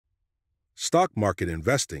Stock Market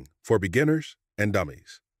Investing for Beginners and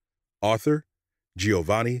Dummies. Author,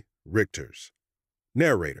 Giovanni Richters.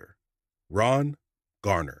 Narrator, Ron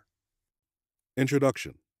Garner.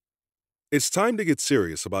 Introduction. It's time to get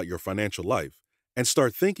serious about your financial life and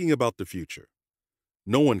start thinking about the future.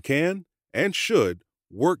 No one can and should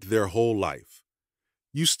work their whole life.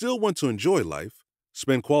 You still want to enjoy life,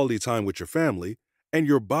 spend quality time with your family, and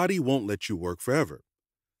your body won't let you work forever.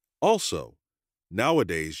 Also,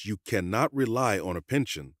 nowadays you cannot rely on a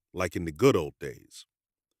pension like in the good old days.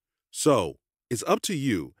 So, it's up to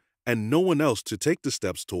you and no one else to take the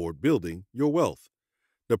steps toward building your wealth.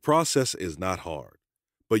 The process is not hard,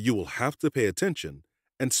 but you will have to pay attention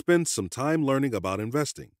and spend some time learning about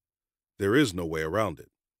investing. There is no way around it.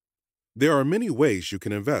 There are many ways you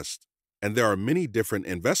can invest, and there are many different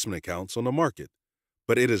investment accounts on the market,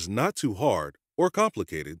 but it is not too hard or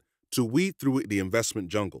complicated to weed through the investment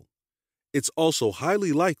jungle. It's also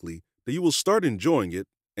highly likely that you will start enjoying it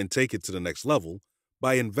and take it to the next level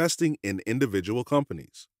by investing in individual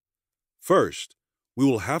companies. First, we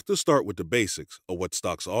will have to start with the basics of what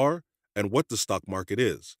stocks are and what the stock market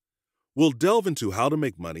is. We'll delve into how to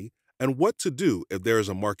make money and what to do if there is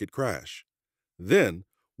a market crash. Then,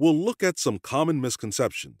 we'll look at some common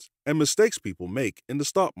misconceptions and mistakes people make in the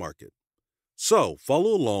stock market. So,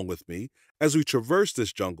 follow along with me as we traverse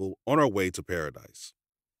this jungle on our way to paradise.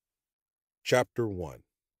 Chapter 1.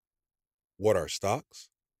 What are stocks?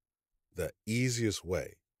 The easiest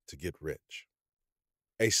way to get rich.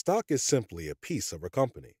 A stock is simply a piece of a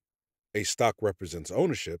company. A stock represents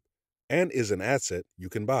ownership and is an asset you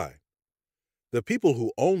can buy. The people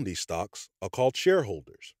who own these stocks are called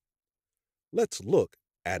shareholders. Let's look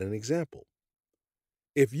at an example.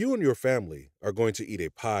 If you and your family are going to eat a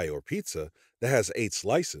pie or pizza that has 8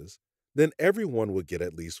 slices, then everyone would get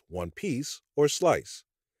at least one piece or slice.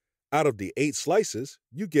 Out of the 8 slices,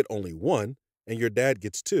 you get only 1 and your dad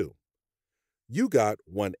gets 2. You got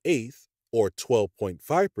 1/8 or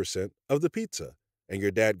 12.5% of the pizza and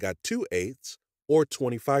your dad got 2/8 or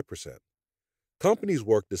 25%. Companies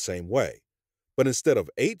work the same way, but instead of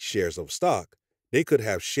 8 shares of stock, they could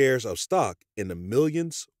have shares of stock in the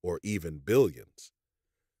millions or even billions.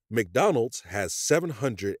 McDonald's has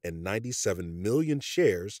 797 million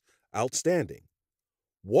shares outstanding.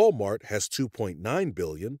 Walmart has 2.9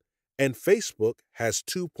 billion, and Facebook has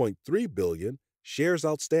 2.3 billion shares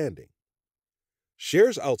outstanding.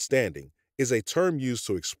 Shares outstanding is a term used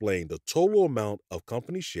to explain the total amount of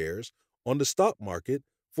company shares on the stock market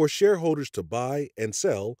for shareholders to buy and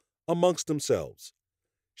sell amongst themselves.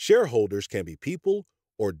 Shareholders can be people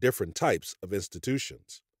or different types of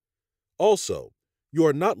institutions. Also, you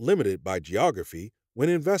are not limited by geography when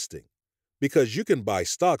investing, because you can buy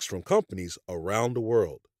stocks from companies around the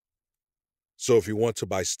world. So if you want to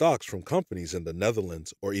buy stocks from companies in the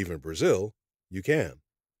Netherlands or even Brazil, you can.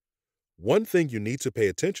 One thing you need to pay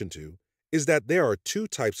attention to is that there are 2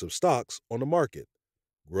 types of stocks on the market: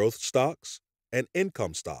 growth stocks and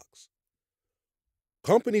income stocks.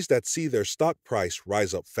 Companies that see their stock price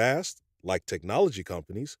rise up fast, like technology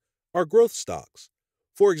companies, are growth stocks.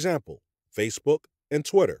 For example, Facebook and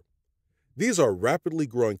Twitter. These are rapidly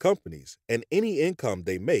growing companies, and any income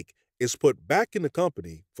they make is put back in the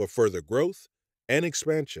company for further growth and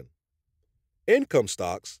expansion. Income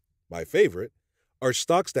stocks, my favorite, are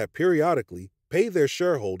stocks that periodically pay their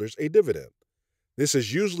shareholders a dividend. This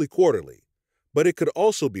is usually quarterly, but it could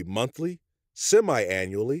also be monthly,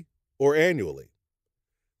 semi-annually, or annually.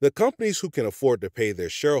 The companies who can afford to pay their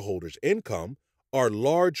shareholders income are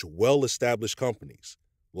large, well-established companies,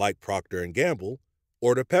 like Procter & Gamble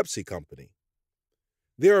or the Pepsi Company.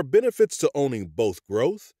 There are benefits to owning both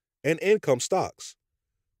growth and income stocks.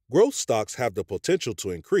 Growth stocks have the potential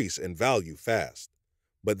to increase in value fast,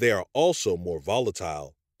 but they are also more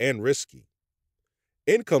volatile and risky.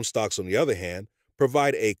 Income stocks, on the other hand,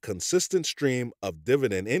 provide a consistent stream of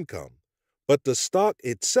dividend income, but the stock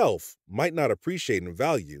itself might not appreciate in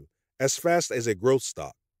value as fast as a growth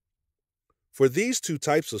stock. For these 2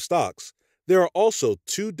 types of stocks, there are also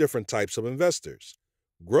 2 different types of investors: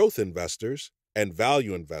 growth investors and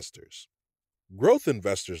value investors. Growth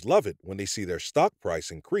investors love it when they see their stock price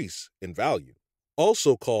increase in value,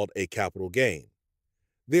 also called a capital gain.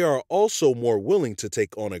 They are also more willing to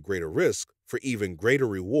take on a greater risk for even greater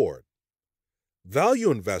reward.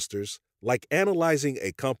 Value investors like analyzing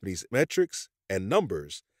a company's metrics and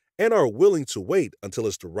numbers and are willing to wait until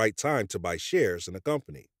it's the right time to buy shares in a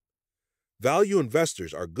company. Value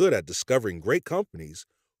investors are good at discovering great companies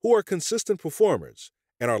who are consistent performers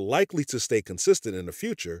and are likely to stay consistent in the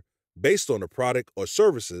future based on the product or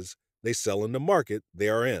services they sell in the market they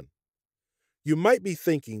are in. You might be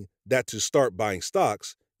thinking that to start buying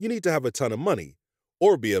stocks, you need to have a ton of money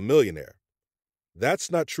or be a millionaire. That's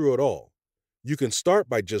not true at all. You can start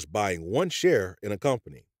by just buying one share in a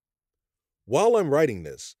company. While I'm writing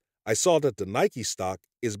this, I saw that the Nike stock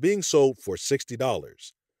is being sold for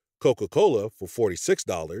 $60, Coca-Cola for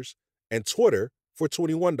 $46, and Twitter for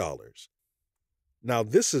 $21. Now,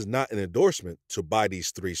 this is not an endorsement to buy these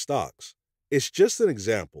three stocks. It's just an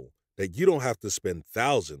example that you don't have to spend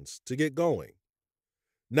thousands to get going.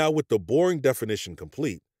 Now, with the boring definition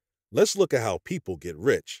complete, let's look at how people get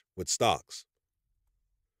rich with stocks.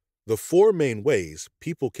 The four main ways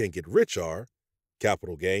people can get rich are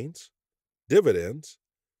capital gains, dividends,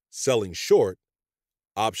 selling short,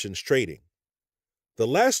 options trading. The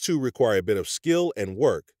last two require a bit of skill and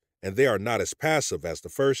work, and they are not as passive as the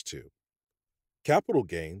first two. Capital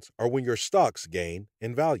gains are when your stocks gain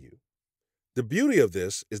in value. The beauty of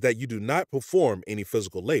this is that you do not perform any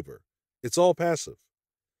physical labor. It's all passive.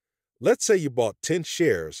 Let's say you bought 10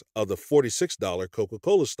 shares of the $46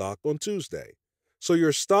 Coca-Cola stock on Tuesday, so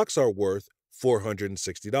your stocks are worth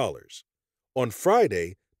 $460. On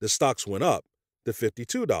Friday, the stocks went up to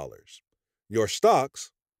 $52. Your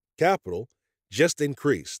stocks, capital, just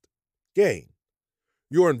increased, gain.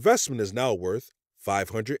 Your investment is now worth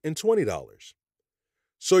 $520.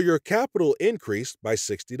 So your capital increased by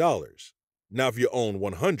 $60. Now, if you own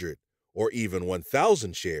 100 or even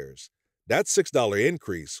 1,000 shares, that $6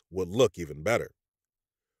 increase would look even better.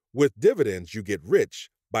 With dividends, you get rich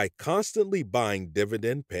by constantly buying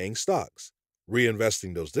dividend-paying stocks,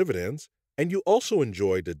 reinvesting those dividends, and you also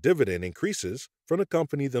enjoy the dividend increases from the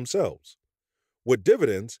company themselves. With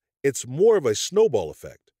dividends, it's more of a snowball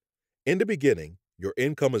effect. In the beginning, your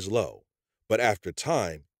income is low, but after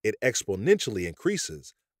time, it exponentially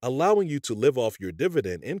increases, allowing you to live off your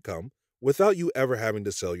dividend income without you ever having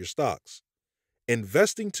to sell your stocks.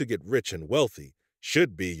 Investing to get rich and wealthy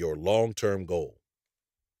should be your long-term goal.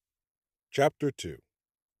 Chapter 2.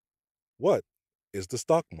 What is the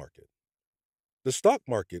stock market? The stock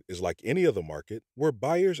market is like any other market where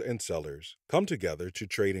buyers and sellers come together to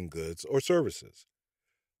trade in goods or services.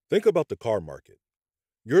 Think about the car market.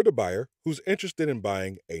 You're the buyer who's interested in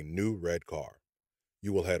buying a new red car.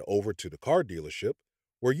 You will head over to the car dealership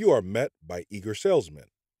where you are met by eager salesmen.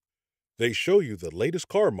 They show you the latest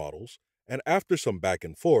car models, and after some back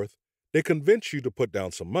and forth, they convince you to put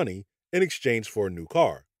down some money in exchange for a new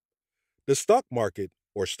car. The stock market,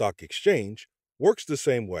 or stock exchange, works the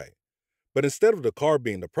same way, but instead of the car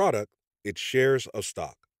being the product, it's shares of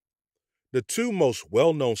stock. The two most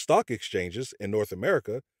well-known stock exchanges in North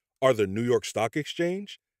America are the New York Stock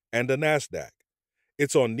Exchange and the NASDAQ.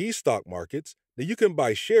 It's on these stock markets that you can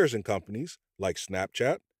buy shares in companies like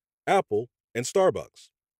Snapchat, Apple, and Starbucks.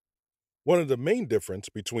 One of the main differences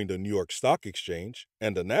between the New York Stock Exchange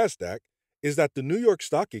and the NASDAQ is that the New York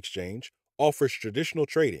Stock Exchange offers traditional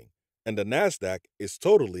trading, and the NASDAQ is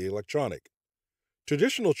totally electronic.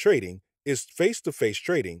 Traditional trading is face-to-face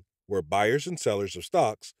trading where buyers and sellers of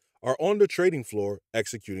stocks are on the trading floor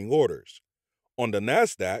executing orders. On the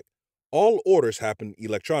NASDAQ, all orders happen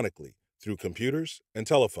electronically through computers and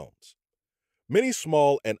telephones. Many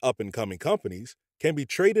small and up-and-coming companies can be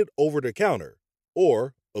traded over the counter,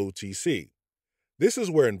 or OTC. This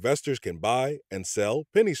is where investors can buy and sell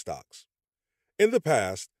penny stocks. In the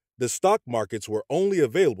past, the stock markets were only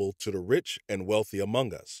available to the rich and wealthy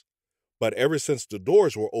among us. But ever since the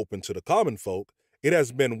doors were open to the common folk, it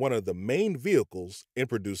has been one of the main vehicles in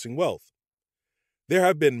producing wealth. There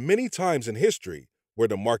have been many times in history where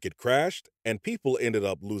the market crashed and people ended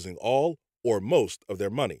up losing all or most of their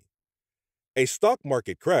money. A stock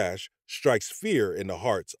market crash strikes fear in the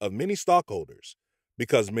hearts of many stockholders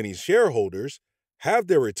because many shareholders have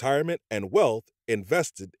their retirement and wealth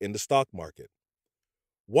invested in the stock market.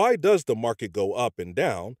 Why does the market go up and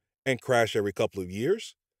down and crash every couple of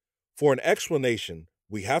years? For an explanation,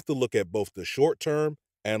 we have to look at both the short-term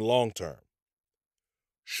and long-term.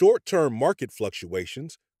 Short-term market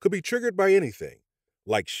fluctuations could be triggered by anything,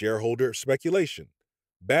 like shareholder speculation,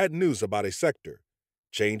 bad news about a sector,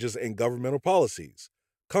 changes in governmental policies,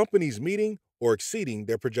 companies meeting or exceeding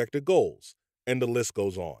their projected goals, and the list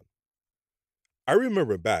goes on. I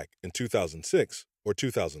remember back in 2006 or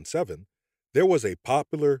 2007, there was a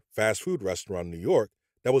popular fast food restaurant in New York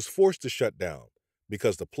that was forced to shut down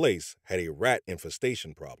because the place had a rat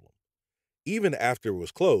infestation problem. Even after it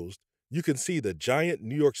was closed, you can see the giant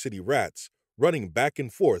New York City rats running back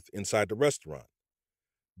and forth inside the restaurant.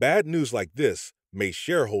 Bad news like this made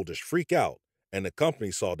shareholders freak out, and the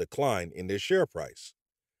company saw a decline in their share price.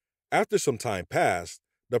 After some time passed,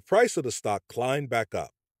 the price of the stock climbed back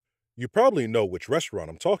up. You probably know which restaurant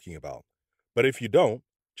I'm talking about, but if you don't,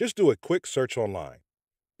 just do a quick search online.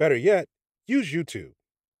 Better yet, use YouTube.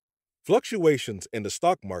 Fluctuations in the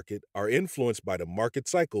stock market are influenced by the market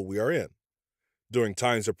cycle we are in. During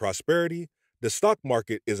times of prosperity, the stock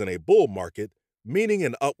market is in a bull market, meaning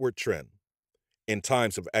an upward trend. In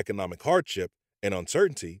times of economic hardship and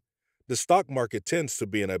uncertainty, the stock market tends to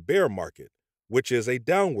be in a bear market, which is a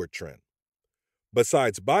downward trend.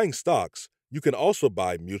 Besides buying stocks, you can also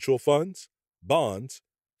buy mutual funds, bonds,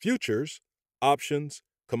 futures, options,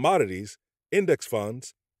 commodities, index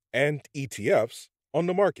funds, and ETFs on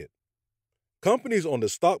the market. Companies on the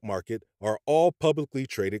stock market are all publicly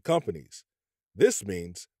traded companies. This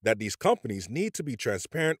means that these companies need to be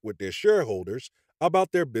transparent with their shareholders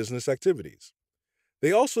about their business activities.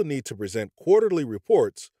 They also need to present quarterly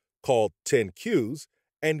reports called 10Qs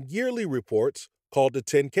and yearly reports called the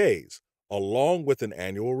 10Ks, along with an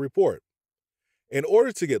annual report. In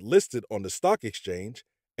order to get listed on the stock exchange,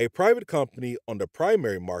 a private company on the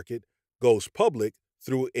primary market goes public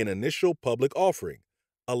through an initial public offering,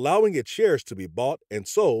 allowing its shares to be bought and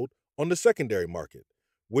sold on the secondary market,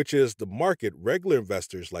 which is the market regular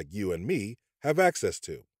investors like you and me have access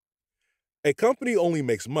to. A company only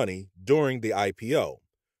makes money during the IPO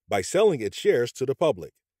by selling its shares to the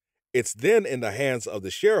public. It's then in the hands of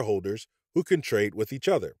the shareholders who can trade with each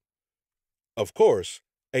other. Of course,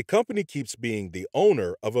 a company keeps being the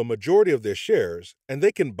owner of a majority of their shares, and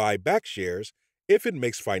they can buy back shares if it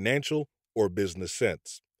makes financial or business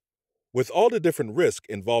sense. With all the different risks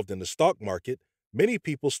involved in the stock market, many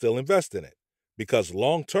people still invest in it because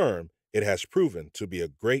long-term it has proven to be a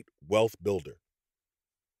great wealth builder.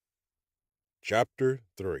 Chapter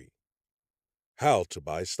 3: How to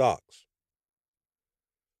Buy Stocks.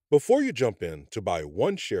 Before you jump in to buy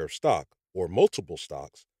one share of stock or multiple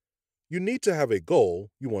stocks, you need to have a goal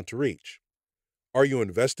you want to reach. Are you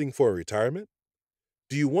investing for retirement?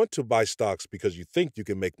 Do you want to buy stocks because you think you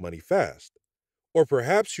can make money fast? Or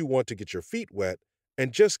perhaps you want to get your feet wet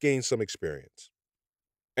and just gain some experience?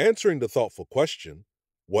 Answering the thoughtful question,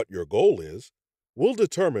 what your goal is, will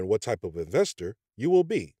determine what type of investor you will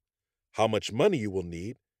be, how much money you will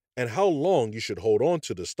need, and how long you should hold on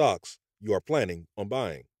to the stocks you are planning on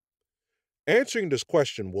buying. Answering this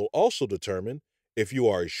question will also determine if you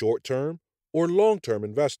are a short-term or long-term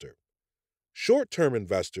investor. Short-term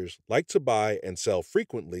investors like to buy and sell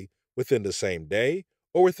frequently within the same day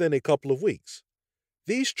or within a couple of weeks.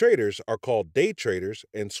 These traders are called day traders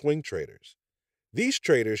and swing traders. These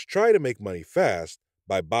traders try to make money fast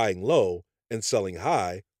by buying low and selling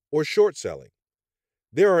high or short selling.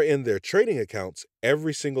 They are in their trading accounts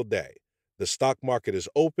every single day. The stock market is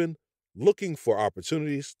open, looking for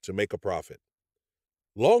opportunities to make a profit.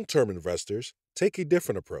 Long-term investors take a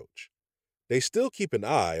different approach. They still keep an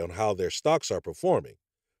eye on how their stocks are performing,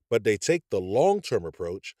 but they take the long-term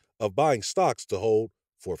approach of buying stocks to hold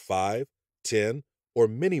for 5, 10, or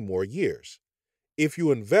many more years. If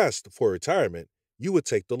you invest for retirement, you would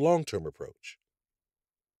take the long-term approach.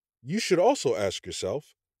 You should also ask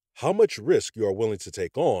yourself how much risk you are willing to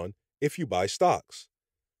take on if you buy stocks.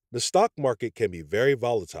 The stock market can be very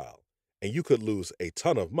volatile, and you could lose a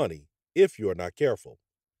ton of money if you are not careful.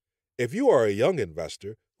 If you are a young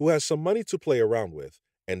investor who has some money to play around with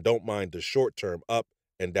and don't mind the short-term up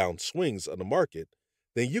and down swings of the market,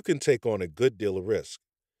 then you can take on a good deal of risk.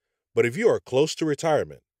 But if you are close to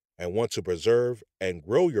retirement and want to preserve and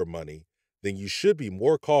grow your money, then you should be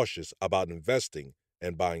more cautious about investing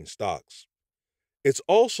and buying stocks. It's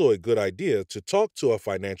also a good idea to talk to a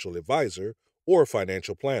financial advisor or a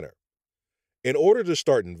financial planner. In order to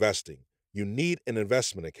start investing, you need an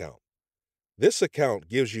investment account. This account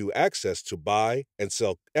gives you access to buy and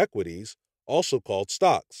sell equities, also called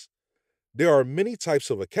stocks. There are many types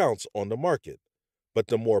of accounts on the market, but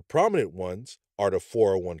the more prominent ones are the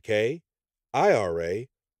 401k, IRA,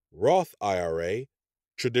 Roth IRA,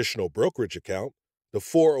 traditional brokerage account, the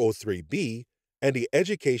 403b, and the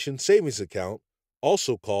education savings account,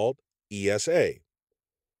 also called ESA.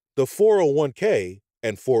 The 401k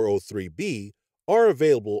and 403b are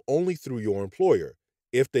available only through your employer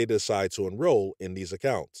if they decide to enroll in these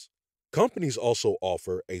accounts. Companies also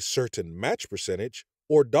offer a certain match percentage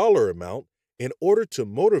or dollar amount in order to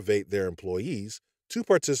motivate their employees to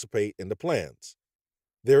participate in the plans.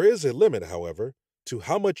 There is a limit, however, to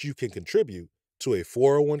how much you can contribute to a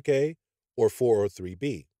 401k or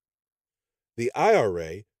 403b. The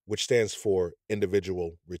IRA, which stands for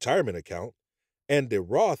Individual Retirement Account, and the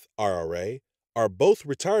Roth IRA are both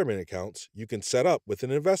retirement accounts you can set up with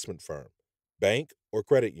an investment firm, bank, or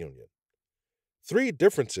credit union. Three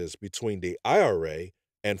differences between the IRA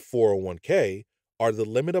and 401k are the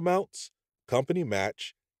limit amounts, company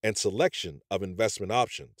match, and selection of investment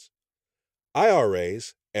options.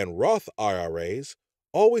 IRAs and Roth IRAs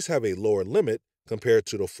always have a lower limit compared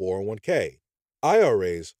to the 401k.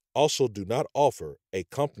 IRAs also do not offer a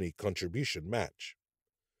company contribution match.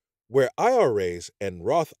 Where IRAs and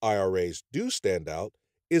Roth IRAs do stand out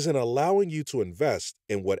is in allowing you to invest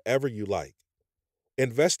in whatever you like.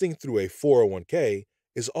 Investing through a 401k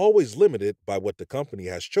is always limited by what the company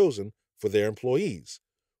has chosen for their employees,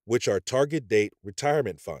 which are target date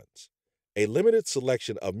retirement funds, a limited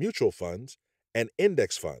selection of mutual funds and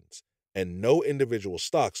index funds, and no individual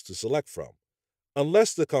stocks to select from,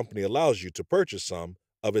 unless the company allows you to purchase some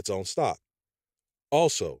of its own stock.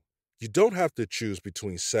 Also, you don't have to choose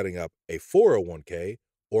between setting up a 401k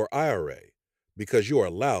or IRA because you are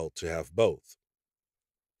allowed to have both.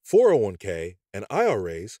 401k and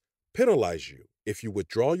IRAs penalize you if you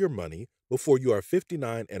withdraw your money before you are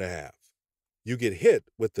 59 and a half. You get hit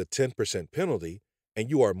with the 10% penalty, and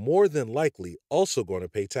you are more than likely also going to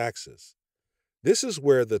pay taxes. This is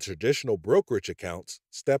where the traditional brokerage accounts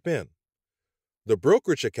step in. The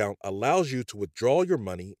brokerage account allows you to withdraw your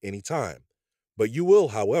money anytime, but you will,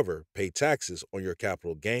 however, pay taxes on your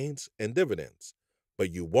capital gains and dividends,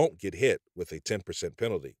 but you won't get hit with a 10%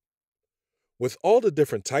 penalty. With all the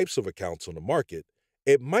different types of accounts on the market,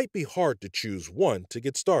 it might be hard to choose one to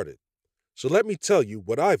get started. So let me tell you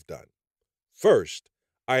what I've done. First,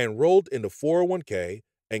 I enrolled in the 401k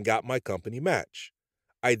and got my company match.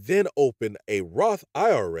 I then opened a Roth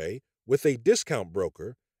IRA with a discount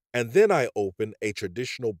broker, and then I opened a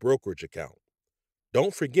traditional brokerage account.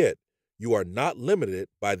 Don't forget, you are not limited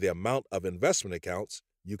by the amount of investment accounts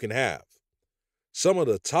you can have. Some of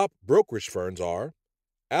the top brokerage firms are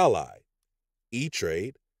Ally,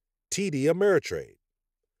 E-Trade, TD Ameritrade.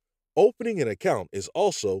 Opening an account is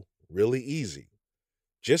also really easy.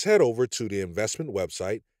 Just head over to the investment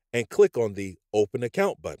website and click on the Open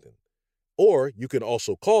Account button. Or you can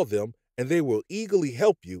also call them and they will eagerly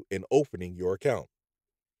help you in opening your account.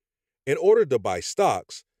 In order to buy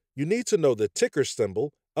stocks, you need to know the ticker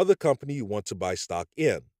symbol of the company you want to buy stock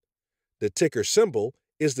in. The ticker symbol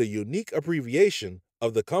is the unique abbreviation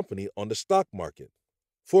of the company on the stock market.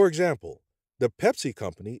 For example, the Pepsi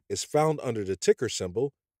company is found under the ticker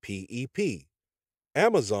symbol PEP.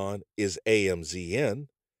 Amazon is AMZN,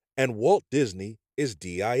 and Walt Disney is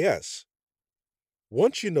DIS.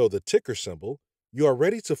 Once you know the ticker symbol, you are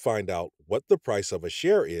ready to find out what the price of a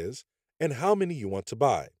share is and how many you want to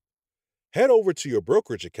buy. Head over to your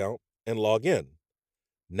brokerage account and log in.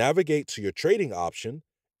 Navigate to your trading option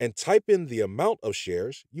and type in the amount of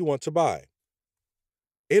shares you want to buy.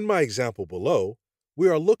 In my example below, we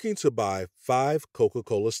are looking to buy 5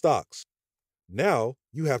 Coca-Cola stocks. Now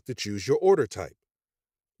you have to choose your order type.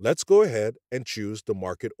 Let's go ahead and choose the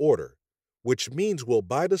market order, which means we'll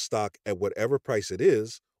buy the stock at whatever price it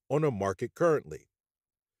is on the market currently.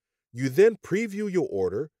 You then preview your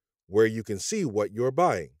order where you can see what you're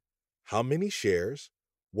buying, how many shares,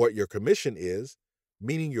 what your commission is,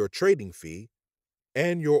 meaning your trading fee,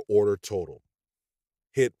 and your order total.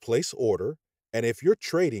 Hit Place Order, and if you're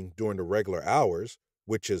trading during the regular hours,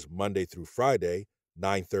 which is Monday through Friday,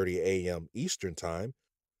 9:30 a.m. Eastern Time,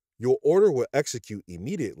 your order will execute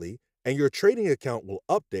immediately and your trading account will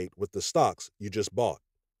update with the stocks you just bought.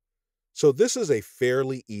 So this is a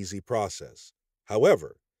fairly easy process.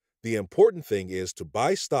 However, the important thing is to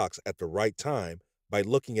buy stocks at the right time by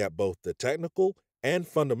looking at both the technical and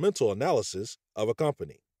fundamental analysis of a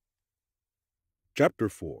company. Chapter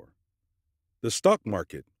 4. The stock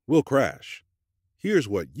market will crash. Here's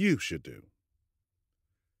what you should do.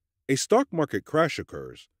 A stock market crash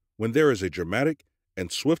occurs when there is a dramatic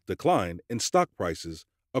and swift decline in stock prices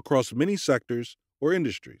across many sectors or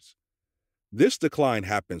industries. This decline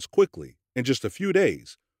happens quickly in just a few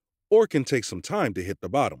days, or can take some time to hit the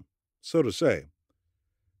bottom, so to say.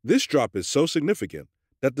 This drop is so significant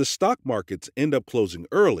that the stock markets end up closing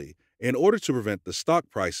early in order to prevent the stock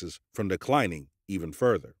prices from declining even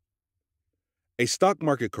further. A stock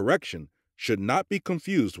market correction should not be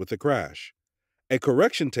confused with a crash. A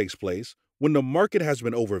correction takes place when the market has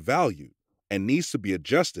been overvalued and needs to be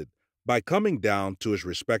adjusted by coming down to its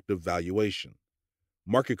respective valuation.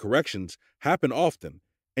 Market corrections happen often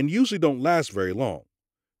and usually don't last very long,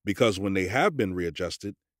 because when they have been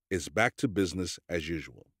readjusted, it's back to business as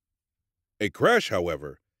usual. A crash,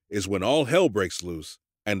 however, is when all hell breaks loose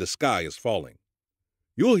and the sky is falling.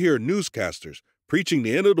 You'll hear newscasters preaching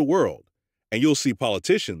the end of the world, and you'll see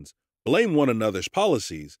politicians blame one another's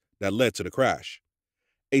policies that led to the crash.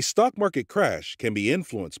 A stock market crash can be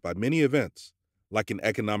influenced by many events, like an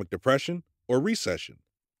economic depression or recession,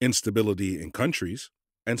 instability in countries,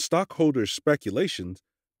 and stockholders' speculations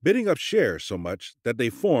bidding up shares so much that they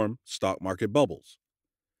form stock market bubbles.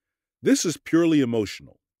 This is purely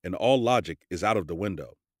emotional, and all logic is out of the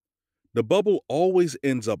window. The bubble always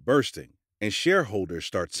ends up bursting, and shareholders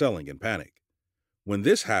start selling in panic. When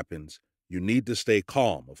this happens, you need to stay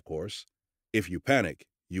calm, of course. If you panic,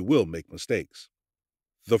 you will make mistakes.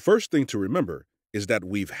 The first thing to remember is that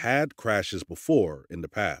we've had crashes before in the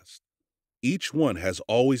past. Each one has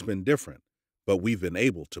always been different, but we've been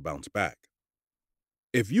able to bounce back.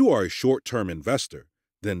 If you are a short-term investor,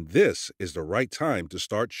 then this is the right time to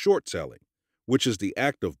start short selling, which is the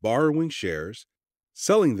act of borrowing shares,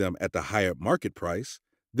 selling them at the higher market price,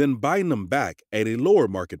 then buying them back at a lower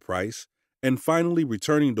market price, and finally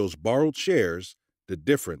returning those borrowed shares. The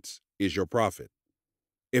difference is your profit.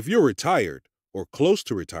 If you're retired or close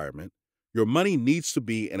to retirement, your money needs to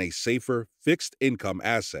be in a safer fixed income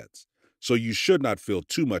assets, so you should not feel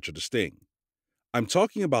too much of the sting. I'm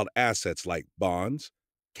talking about assets like bonds,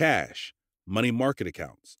 cash, money market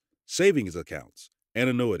accounts, savings accounts, and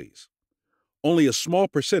annuities. Only a small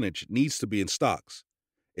percentage needs to be in stocks.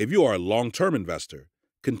 If you are a long-term investor,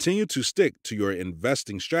 continue to stick to your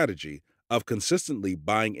investing strategy of consistently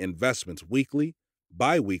buying investments weekly,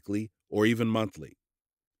 bi-weekly, or even monthly.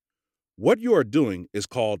 What you are doing is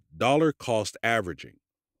called dollar cost averaging.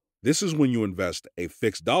 This is when you invest a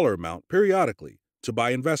fixed dollar amount periodically to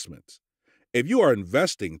buy investments. If you are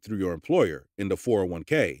investing through your employer in the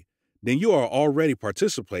 401k, then you are already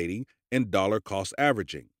participating in dollar cost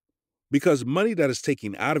averaging, because money that is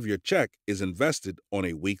taken out of your check is invested on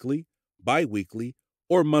a weekly, bi-weekly,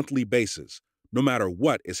 or monthly basis, no matter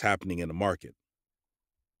what is happening in the market.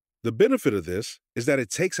 The benefit of this is that it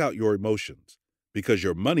takes out your emotions, because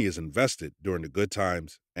your money is invested during the good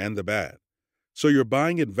times and the bad. So you're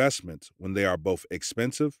buying investments when they are both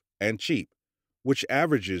expensive and cheap, which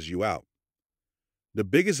averages you out. The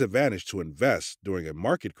biggest advantage to invest during a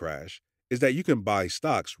market crash is that you can buy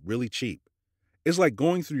stocks really cheap. It's like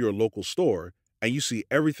going through your local store and you see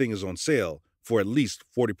everything is on sale for at least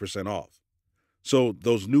 40% off. So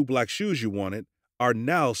those new black shoes you wanted are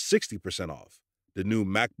now 60% off. The new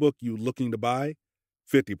MacBook you looking to buy,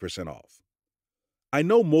 50% off. I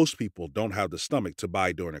know most people don't have the stomach to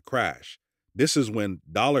buy during a crash. This is when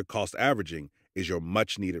dollar cost averaging is your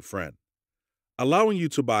much needed friend. Allowing you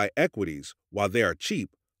to buy equities while they are cheap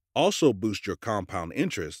also boosts your compound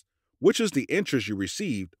interest, which is the interest you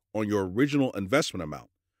received on your original investment amount,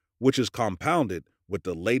 which is compounded with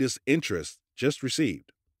the latest interest just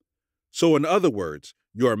received. So in other words,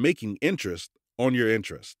 you are making interest on your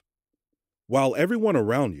interest. While everyone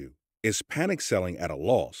around you is panic selling at a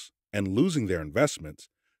loss and losing their investments,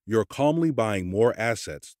 you're calmly buying more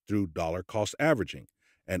assets through dollar cost averaging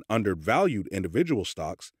and undervalued individual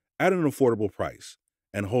stocks at an affordable price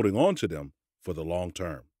and holding on to them for the long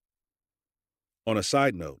term. On a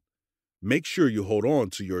side note, make sure you hold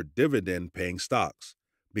on to your dividend-paying stocks,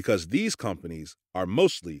 because these companies are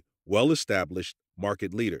mostly well-established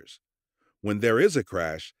market leaders. When there is a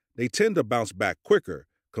crash, they tend to bounce back quicker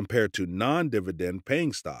compared to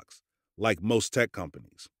non-dividend-paying stocks, like most tech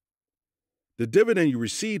companies. The dividend you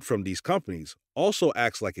receive from these companies also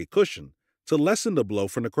acts like a cushion to lessen the blow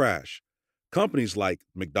from the crash. Companies like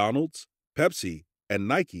McDonald's, Pepsi, and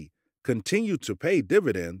Nike continue to pay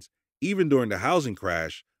dividends even during the housing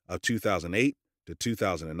crash of 2008 to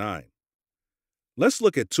 2009. Let's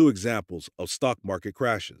look at two examples of stock market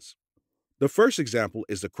crashes. The first example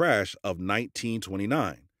is the crash of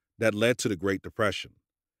 1929 that led to the Great Depression.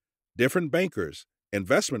 Different bankers,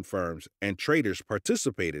 investment firms, and traders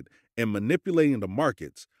participated in manipulating the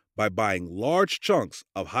markets by buying large chunks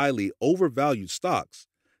of highly overvalued stocks,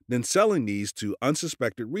 then selling these to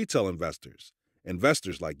unsuspected retail investors,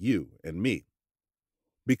 investors like you and me.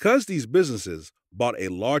 Because these businesses bought a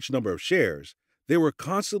large number of shares, they were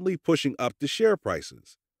constantly pushing up the share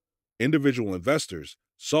prices. Individual investors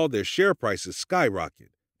saw their share prices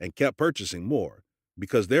skyrocket and kept purchasing more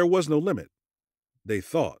because there was no limit, they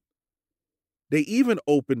thought. They even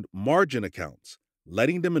opened margin accounts,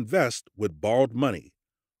 letting them invest with borrowed money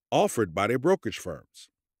offered by their brokerage firms.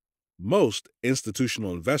 Most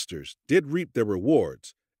institutional investors did reap their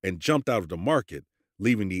rewards and jumped out of the market,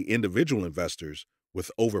 leaving the individual investors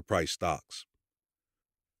with overpriced stocks.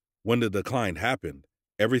 When the decline happened,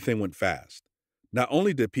 everything went fast. Not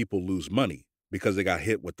only did people lose money because they got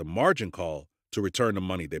hit with the margin call to return the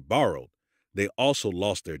money they borrowed, they also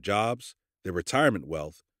lost their jobs, their retirement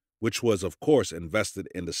wealth, which was, of course, invested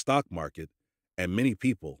in the stock market, and many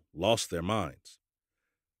people lost their minds.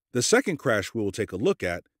 The second crash we will take a look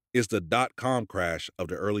at is the dot-com crash of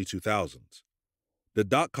the early 2000s. The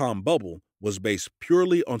dot-com bubble was based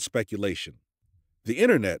purely on speculation. The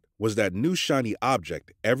internet was that new shiny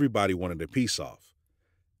object everybody wanted a piece of.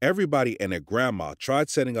 Everybody and their grandma tried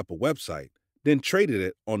setting up a website, then traded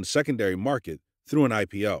it on the secondary market through an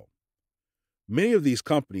IPO. Many of these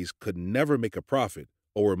companies could never make a profit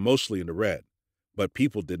or were mostly in the red, but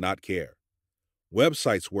people did not care.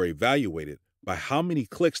 Websites were evaluated by how many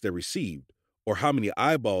clicks they received or how many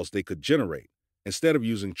eyeballs they could generate instead of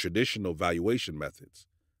using traditional valuation methods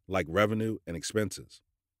like revenue and expenses.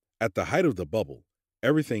 At the height of the bubble,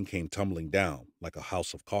 everything came tumbling down like a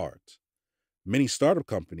house of cards. Many startup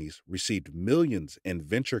companies received millions in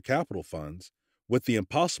venture capital funds with the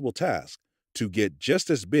impossible task to get just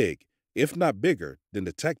as big, if not bigger, than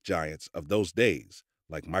the tech giants of those days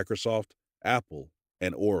like Microsoft, Apple,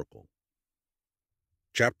 and Oracle.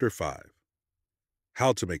 Chapter 5: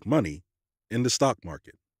 How to Make Money in the Stock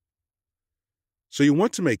Market. So you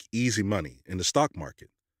want to make easy money in the stock market,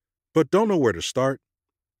 but don't know where to start,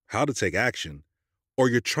 how to take action, or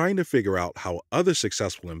you're trying to figure out how other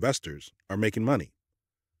successful investors are making money.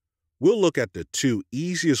 We'll look at the two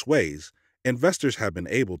easiest ways investors have been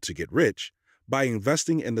able to get rich by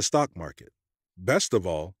investing in the stock market. Best of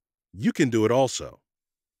all, you can do it also.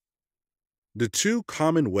 The two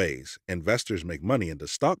common ways investors make money in the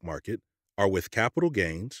stock market are with capital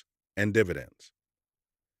gains and dividends.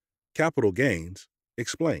 Capital gains,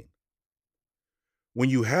 explain. When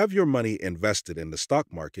you have your money invested in the stock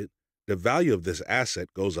market, the value of this asset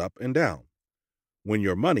goes up and down. When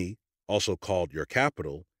your money, also called your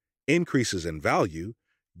capital, increases in value,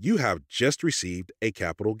 you have just received a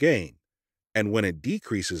capital gain. And when it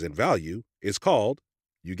decreases in value, it's called,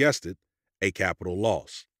 you guessed it, a capital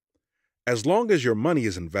loss. As long as your money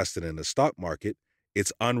is invested in the stock market,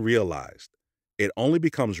 it's unrealized. It only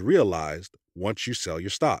becomes realized once you sell your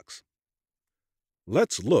stocks.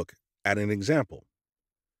 Let's look at an example.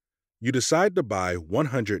 You decide to buy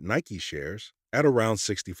 100 Nike shares at around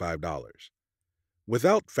 $65.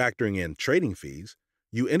 Without factoring in trading fees,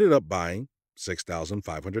 you ended up buying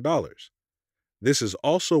 $6,500. This is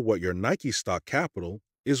also what your Nike stock capital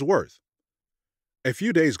is worth. A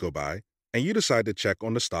few days go by, and you decide to check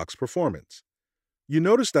on the stock's performance. You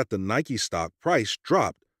notice that the Nike stock price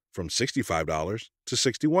dropped from $65 to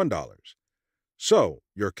 $61. So,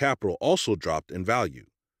 your capital also dropped in value,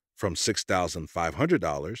 from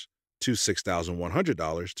 $6,500 to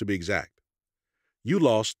 $6,100 to be exact. You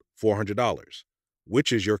lost $400,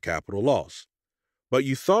 which is your capital loss. But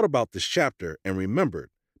you thought about this chapter and remembered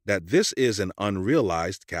that this is an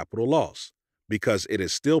unrealized capital loss because it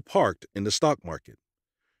is still parked in the stock market.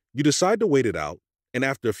 You decide to wait it out, and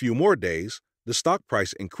after a few more days, the stock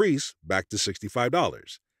price increased back to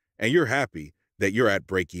 $65, and you're happy that you're at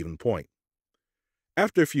break-even point.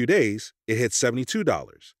 After a few days, it hits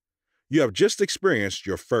 $72. You have just experienced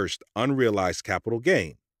your first unrealized capital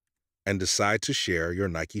gain and decide to share your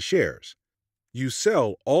Nike shares. You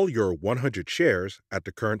sell all your 100 shares at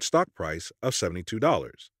the current stock price of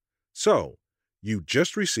 $72. So, you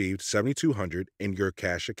just received $7,200 in your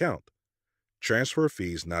cash account. Transfer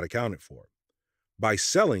fees not accounted for. By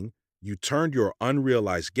selling, you turned your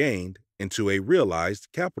unrealized gain into a realized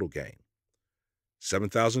capital gain.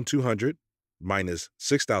 $7,200 minus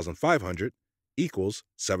 $6,500 equals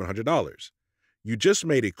 $700. You just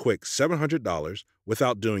made a quick $700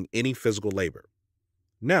 without doing any physical labor.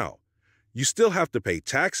 Now, you still have to pay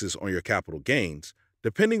taxes on your capital gains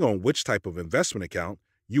depending on which type of investment account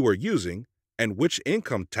you are using and which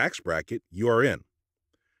income tax bracket you are in.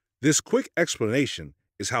 This quick explanation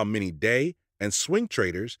is how many day and swing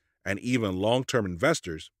traders and even long-term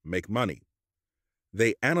investors make money.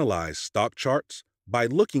 They analyze stock charts by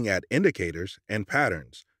looking at indicators and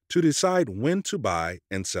patterns to decide when to buy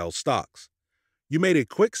and sell stocks. You made a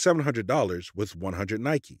quick $700 with 100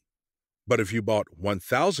 Nike. But if you bought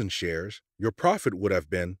 1,000 shares, your profit would have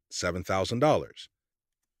been $7,000.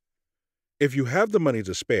 If you have the money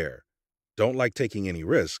to spare, don't like taking any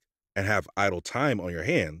risk, and have idle time on your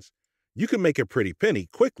hands, you can make a pretty penny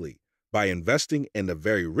quickly by investing in the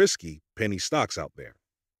very risky penny stocks out there.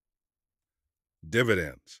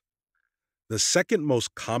 Dividends. The second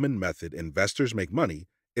most common method investors make money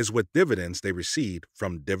is with dividends they receive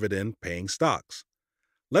from dividend-paying stocks.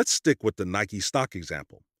 Let's stick with the Nike stock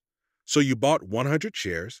example. So you bought 100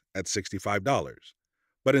 shares at $65,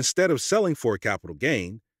 but instead of selling for a capital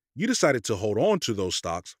gain, you decided to hold on to those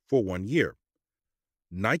stocks for 1 year.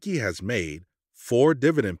 Nike has made 4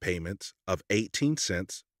 dividend payments of 18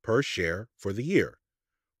 cents per share for the year.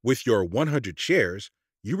 With your 100 shares,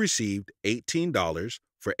 you received $18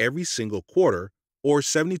 for every single quarter, or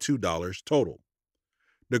 $72 total.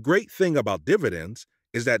 The great thing about dividends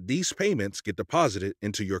is that these payments get deposited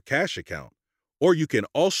into your cash account, or you can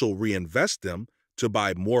also reinvest them to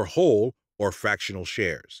buy more whole or fractional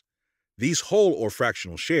shares. These whole or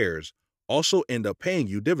fractional shares also end up paying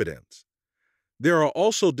you dividends. There are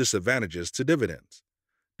also disadvantages to dividends.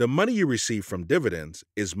 The money you receive from dividends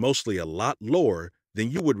is mostly a lot lower than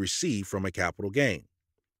you would receive from a capital gain.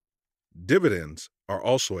 Dividends are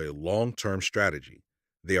also a long-term strategy.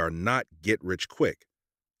 They are not get-rich-quick.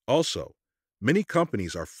 Also, many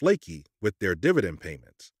companies are flaky with their dividend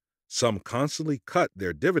payments. Some constantly cut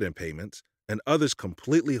their dividend payments, and others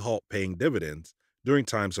completely halt paying dividends during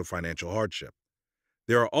times of financial hardship.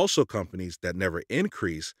 There are also companies that never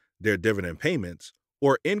increase their dividend payments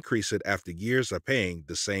or increase it after years of paying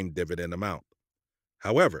the same dividend amount.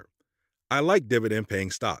 However, I like dividend-paying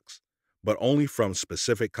stocks, but only from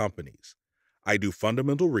specific companies. I do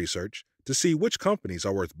fundamental research to see which companies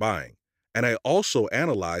are worth buying, and I also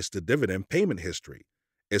analyze the dividend payment history,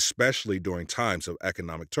 especially during times of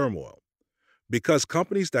economic turmoil. Because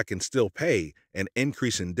companies that can still pay an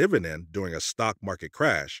increase in dividend during a stock market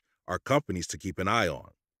crash are companies to keep an eye on.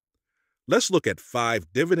 Let's look at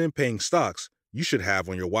 5 dividend-paying stocks you should have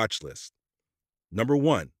on your watch list. Number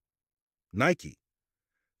 1. Nike.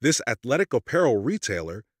 This athletic apparel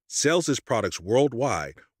retailer sells its products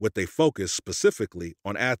worldwide with a focus specifically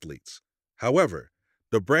on athletes. However,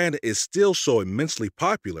 the brand is still so immensely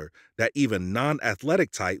popular that even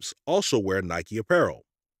non-athletic types also wear Nike apparel.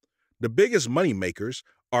 The biggest money makers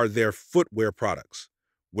are their footwear products,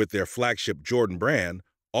 with their flagship Jordan brand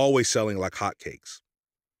always selling like hotcakes.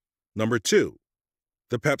 Number 2.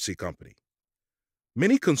 The Pepsi Company.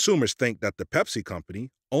 Many consumers think that the Pepsi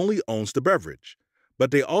Company only owns the beverage, but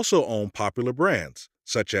they also own popular brands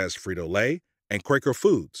such as Frito-Lay and Quaker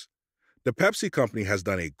Foods. The Pepsi Company has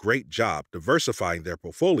done a great job diversifying their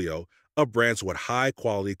portfolio of brands with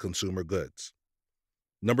high-quality consumer goods.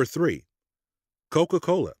 Number 3.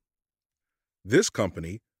 Coca-Cola. This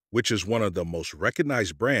company, which is one of the most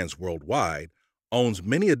recognized brands worldwide, owns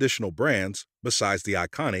many additional brands besides the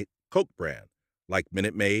iconic Coke brand, like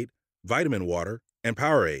Minute Maid, Vitamin Water, and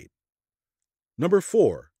Powerade. Number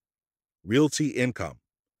 4. Realty Income.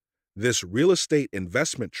 This real estate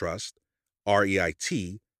investment trust,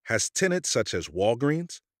 REIT, has tenants such as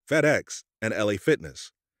Walgreens, FedEx, and LA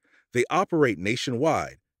Fitness. They operate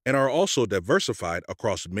nationwide and are also diversified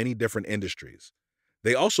across many different industries.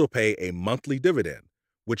 They also pay a monthly dividend,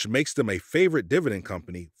 which makes them a favorite dividend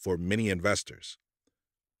company for many investors.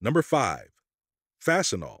 Number 5.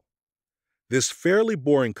 Fastenal. This fairly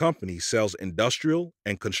boring company sells industrial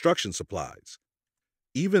and construction supplies.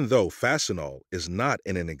 Even though Fastenal is not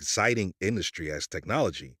in an exciting industry as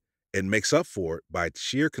technology, it makes up for it by its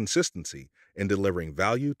sheer consistency in delivering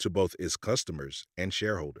value to both its customers and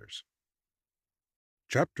shareholders.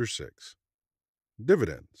 Chapter 6.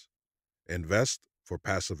 Dividends. Invest for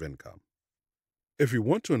passive income. If you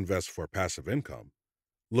want to invest for passive income,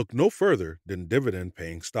 look no further than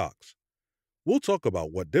dividend-paying stocks. We'll talk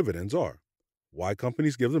about what dividends are, why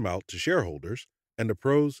companies give them out to shareholders, and the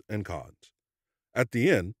pros and cons. At the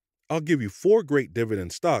end, I'll give you 4 great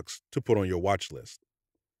dividend stocks to put on your watch list.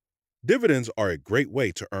 Dividends are a great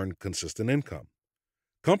way to earn consistent income.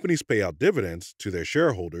 Companies pay out dividends to their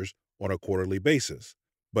shareholders on a quarterly basis,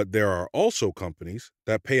 but there are also companies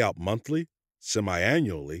that pay out monthly,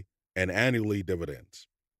 semi-annually, and annually dividends.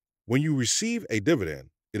 When you receive a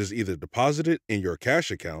dividend, it is either deposited in your cash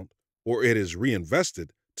account or it is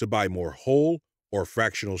reinvested to buy more whole or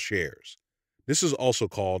fractional shares. This is also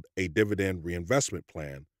called a dividend reinvestment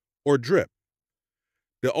plan, or DRIP.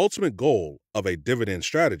 The ultimate goal of a dividend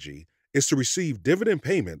strategy is to receive dividend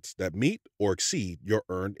payments that meet or exceed your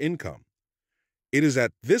earned income. It is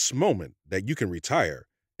at this moment that you can retire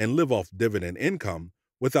and live off dividend income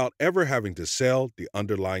without ever having to sell the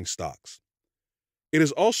underlying stocks. It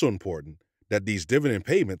is also important that these dividend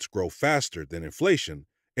payments grow faster than inflation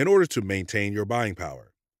in order to maintain your buying power.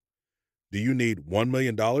 Do you need $1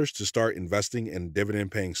 million to start investing in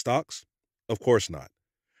dividend-paying stocks? Of course not.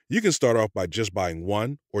 You can start off by just buying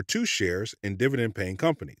 1 or 2 shares in dividend-paying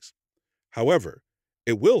companies. However,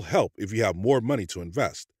 it will help if you have more money to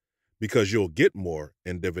invest, because you'll get more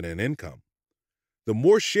in dividend income. The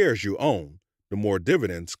more shares you own, the more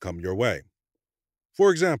dividends come your way. For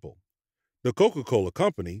example, the Coca-Cola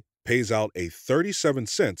Company pays out a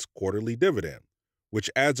 37-cent quarterly dividend, which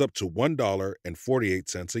adds up to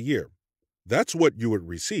 $1.48 a year. That's what you would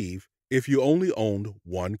receive if you only owned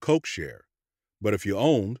 1 Coke share. But if you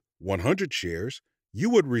owned 100 shares, you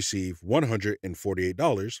would receive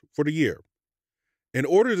 $148 for the year. In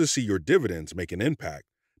order to see your dividends make an impact,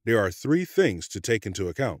 there are 3 things to take into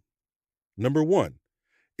account. Number 1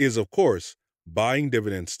 is, of course, buying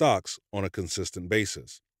dividend stocks on a consistent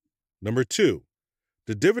basis. Number 2,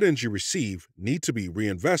 the dividends you receive need to be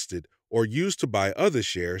reinvested or used to buy other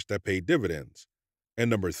shares that pay dividends. And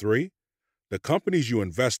number 3, the companies you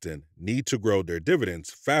invest in need to grow their dividends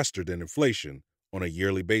faster than inflation on a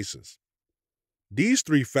yearly basis. These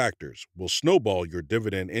three factors will snowball your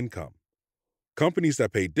dividend income. Companies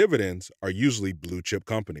that pay dividends are usually blue chip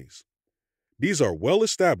companies. These are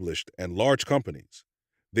well-established and large companies.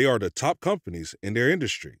 They are the top companies in their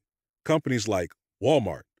industry, companies like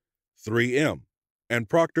Walmart, 3M, and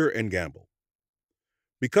Procter & Gamble.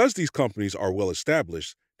 Because these companies are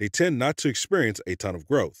well-established, they tend not to experience a ton of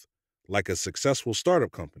growth, like a successful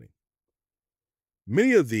startup company.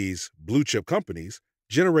 Many of these blue-chip companies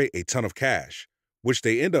generate a ton of cash, which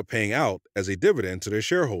they end up paying out as a dividend to their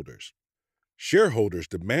shareholders. Shareholders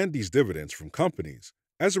demand these dividends from companies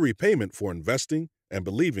as a repayment for investing and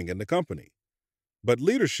believing in the company. But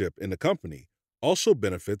leadership in the company also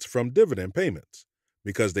benefits from dividend payments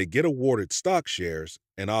because they get awarded stock shares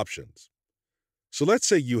and options. So let's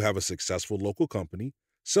say you have a successful local company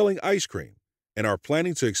selling ice cream and are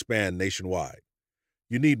planning to expand nationwide.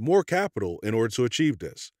 You need more capital in order to achieve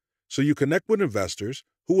this, so you connect with investors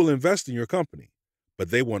who will invest in your company,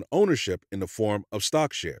 but they want ownership in the form of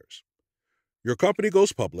stock shares. Your company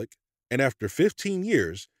goes public, and after 15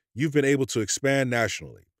 years, you've been able to expand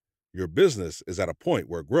nationally. Your business is at a point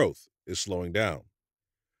where growth is slowing down.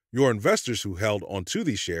 Your investors who held onto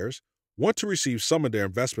these shares want to receive some of their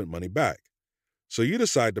investment money back. So you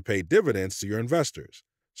decide to pay dividends to your investors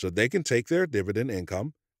so they can take their dividend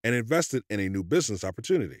income and invest it in a new business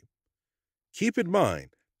opportunity. Keep in mind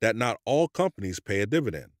that not all companies pay a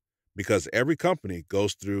dividend because every company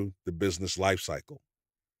goes through the business life cycle.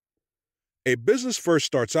 A business first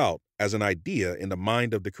starts out as an idea in the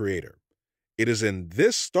mind of the creator. It is in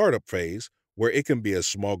this startup phase where it can be a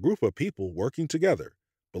small group of people working together,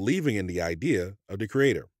 believing in the idea of the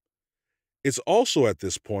creator. It's also at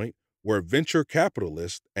this point where venture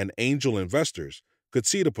capitalists and angel investors could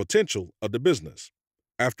see the potential of the business.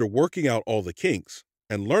 After working out all the kinks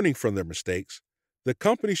and learning from their mistakes, the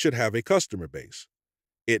company should have a customer base.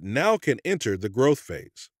 It now can enter the growth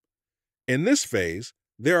phase. In this phase,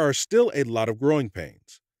 there are still a lot of growing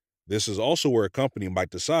pains. This is also where a company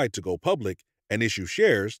might decide to go public and issue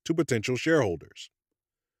shares to potential shareholders.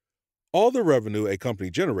 All the revenue a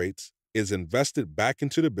company generates is invested back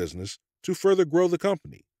into the business to further grow the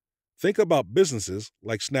company. Think about businesses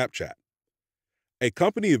like Snapchat. A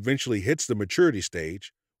company eventually hits the maturity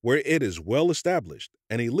stage where it is well established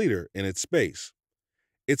and a leader in its space.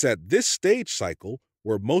 It's at this stage cycle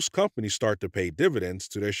where most companies start to pay dividends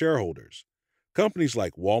to their shareholders. Companies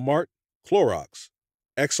like Walmart, Clorox,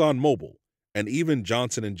 ExxonMobil, and even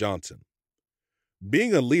Johnson & Johnson.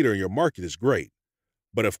 Being a leader in your market is great,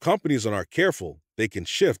 but if companies are not careful, they can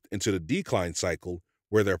shift into the decline cycle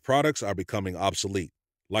where their products are becoming obsolete,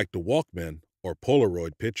 like the Walkman or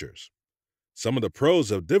Polaroid pictures. Some of the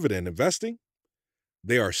pros of dividend investing?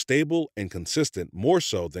 They are stable and consistent more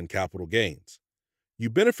so than capital gains. You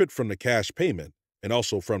benefit from the cash payment and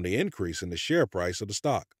also from the increase in the share price of the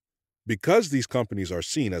stock. Because these companies are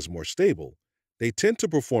seen as more stable, they tend to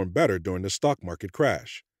perform better during the stock market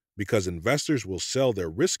crash because investors will sell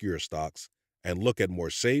their riskier stocks and look at more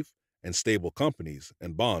safe and stable companies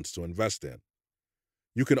and bonds to invest in.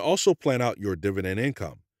 You can also plan out your dividend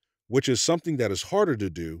income, which is something that is harder to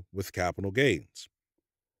do with capital gains.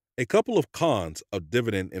 A couple of cons of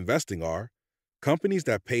dividend investing are companies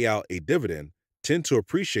that pay out a dividend tend to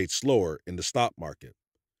appreciate slower in the stock market.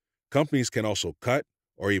 Companies can also cut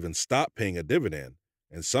or even stop paying a dividend,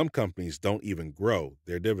 and some companies don't even grow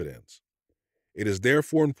their dividends. It is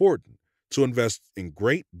therefore important to invest in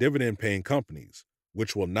great dividend-paying companies,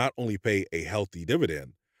 which will not only pay a healthy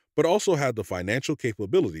dividend, but also have the financial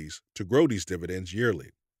capabilities to grow these dividends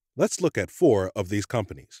yearly. Let's look at 4 of these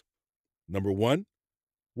companies. Number 1,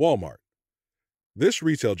 Walmart. This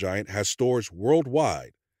retail giant has stores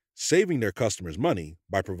worldwide, saving their customers money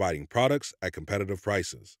by providing products at competitive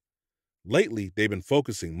prices. Lately, they've been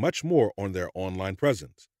focusing much more on their online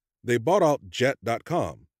presence. They bought out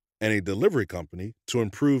Jet.com and a delivery company to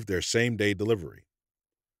improve their same-day delivery.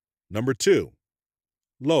 Number 2,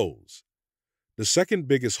 Lowe's. The second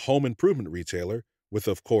biggest home improvement retailer, with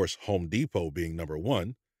of course Home Depot being number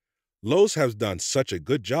 1, Lowe's has done such a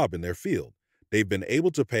good job in their field. They've been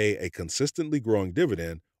able to pay a consistently growing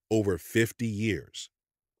dividend over 50 years.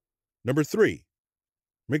 Number 3,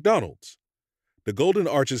 McDonald's. The Golden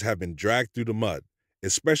Arches have been dragged through the mud,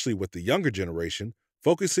 especially with the younger generation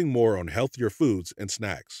focusing more on healthier foods and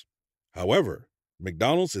snacks. However,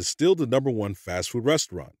 McDonald's is still the number 1 fast food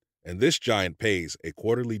restaurant, and this giant pays a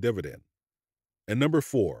quarterly dividend. And number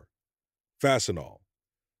 4, Fastenal.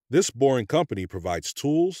 This boring company provides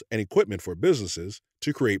tools and equipment for businesses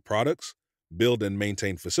to create products, build and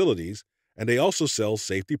maintain facilities, and they also sell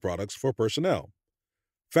safety products for personnel.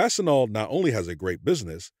 Fastenal not only has a great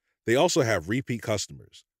business, They also have repeat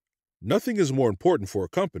customers. Nothing is more important for a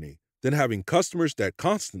company than having customers that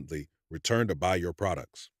constantly return to buy your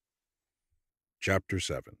products. Chapter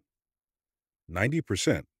 7.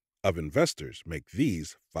 90% of investors make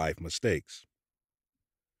these 5 mistakes.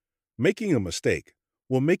 Making a mistake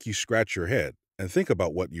will make you scratch your head and think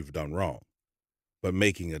about what you've done wrong, but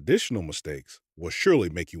making additional mistakes will surely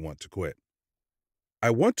make you want to quit. I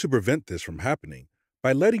want to prevent this from happening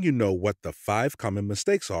by letting you know what the 5 common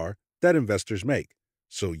mistakes are that investors make,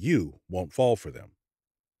 so you won't fall for them.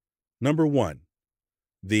 Number 1.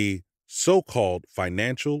 The so-called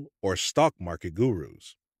financial or stock market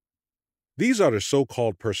gurus. These are the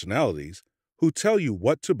so-called personalities who tell you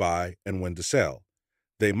what to buy and when to sell.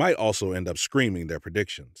 They might also end up screaming their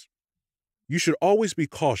predictions. You should always be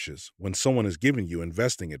cautious when someone is giving you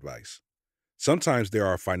investing advice. Sometimes there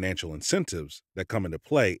are financial incentives that come into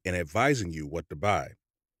play in advising you what to buy.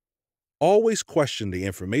 Always question the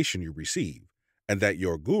information you receive and that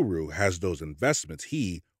your guru has those investments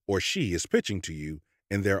he or she is pitching to you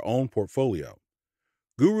in their own portfolio.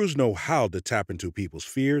 Gurus know how to tap into people's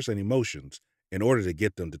fears and emotions in order to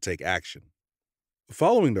get them to take action.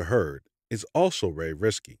 Following the herd is also very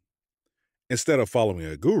risky. Instead of following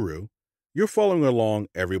a guru, you're following along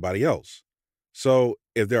everybody else. So,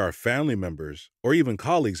 if there are family members or even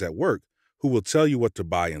colleagues at work who will tell you what to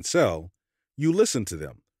buy and sell, you listen to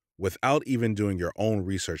them without even doing your own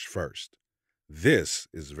research first. This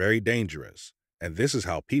is very dangerous, and this is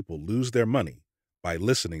how people lose their money, by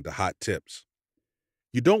listening to hot tips.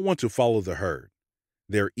 You don't want to follow the herd.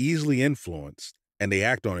 They're easily influenced, and they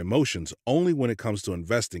act on emotions only when it comes to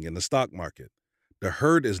investing in the stock market. The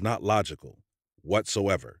herd is not logical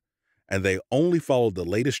whatsoever, and they only follow the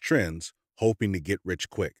latest trends, hoping to get rich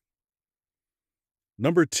quick.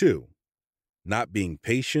 Number 2, not being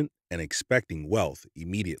patient and expecting wealth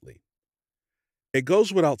immediately. It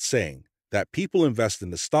goes without saying that people invest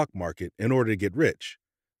in the stock market in order to get rich,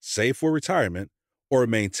 save for retirement, or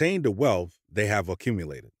maintain the wealth they have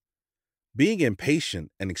accumulated. Being impatient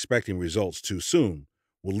and expecting results too soon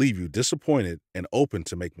will leave you disappointed and open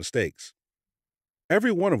to make mistakes.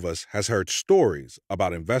 Every one of us has heard stories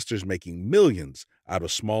about investors making millions out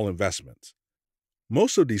of small investments.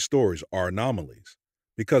 Most of these stories are anomalies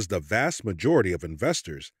because the vast majority of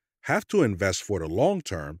investors have to invest for the long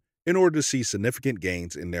term in order to see significant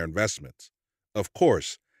gains in their investments. Of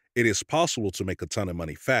course, it is possible to make a ton of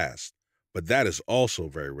money fast, but that is also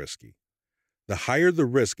very risky. The higher the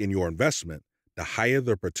risk in your investment, the higher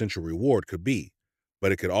the potential reward could be,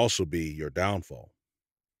 but it could also be your downfall.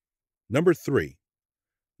 Number 3,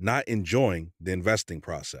 not enjoying the investing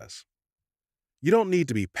process. You don't need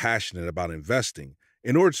to be passionate about investing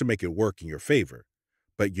in order to make it work in your favor,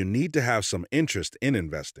 but you need to have some interest in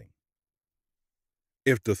investing.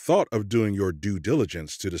 If the thought of doing your due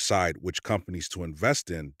diligence to decide which companies to invest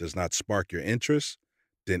in does not spark your interest,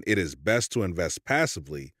 then it is best to invest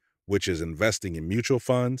passively, which is investing in mutual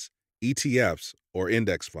funds, ETFs, or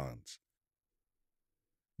index funds.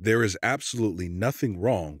 There is absolutely nothing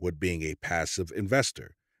wrong with being a passive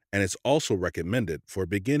investor, and it's also recommended for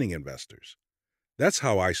beginning investors. That's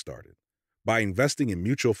how I started, by investing in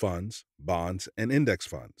mutual funds, bonds, and index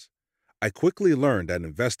funds. I quickly learned that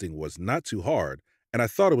investing was not too hard, and I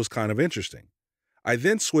thought it was kind of interesting. I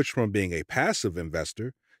then switched from being a passive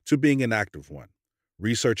investor to being an active one,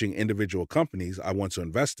 researching individual companies I want to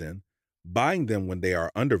invest in, buying them when they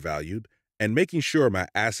are undervalued, and making sure my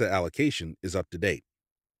asset allocation is up to date.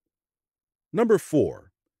 Number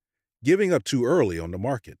 4, giving up too early on the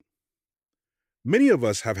market. Many of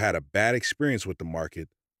us have had a bad experience with the market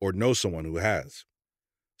or know someone who has.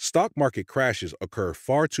 Stock market crashes occur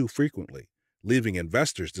far too frequently, leaving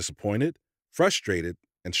investors disappointed, frustrated,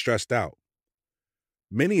 and stressed out.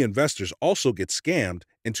 Many investors also get scammed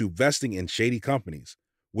into investing in shady companies,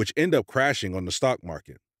 which end up crashing on the stock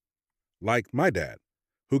market. Like my dad,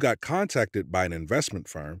 who got contacted by an investment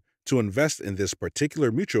firm to invest in this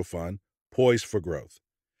particular mutual fund poised for growth.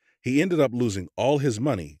 He ended up losing all his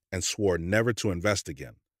money and swore never to invest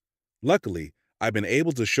again. Luckily, I've been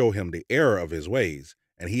able to show him the error of his ways,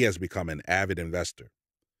 and he has become an avid investor.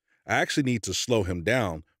 I actually need to slow him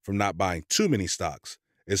down from not buying too many stocks,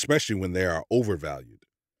 especially when they are overvalued.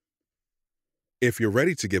 If you're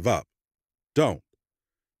ready to give up, don't.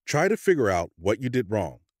 Try to figure out what you did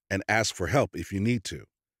wrong and ask for help if you need to.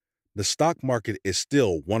 The stock market is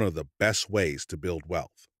still one of the best ways to build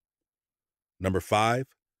wealth. Number 5,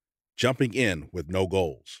 jumping in with no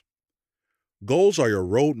goals. Goals are your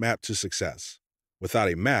roadmap to success.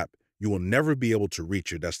 Without a map, you will never be able to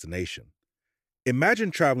reach your destination. Imagine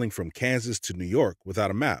traveling from Kansas to New York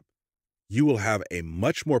without a map. You will have a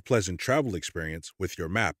much more pleasant travel experience with your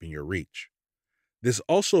map in your reach. This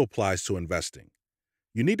also applies to investing.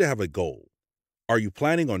 You need to have a goal. Are you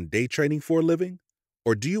planning on day trading for a living?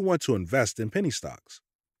 Or do you want to invest in penny stocks?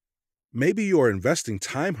 Maybe your investing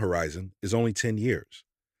time horizon is only 10 years.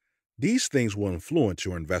 These things will influence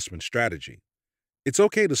your investment strategy. It's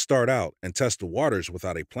okay to start out and test the waters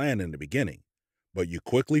without a plan in the beginning, but you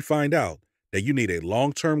quickly find out that you need a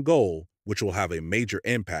long-term goal which will have a major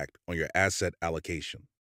impact on your asset allocation.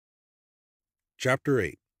 Chapter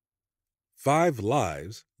 8. 5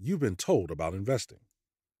 Lies You've Been Told About Investing.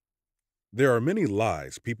 There are many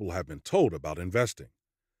lies people have been told about investing.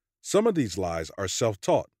 Some of these lies are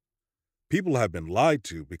self-taught. People have been lied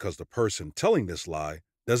to because the person telling this lie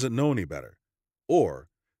doesn't know any better, or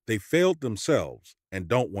they failed themselves and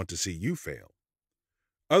don't want to see you fail.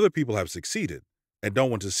 Other people have succeeded and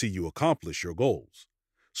don't want to see you accomplish your goals.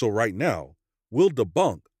 So right now, we'll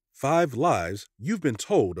debunk 5 lies you've been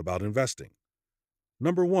told about investing.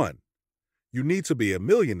 Number 1, you need to be a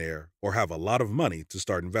millionaire or have a lot of money to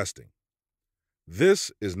start investing.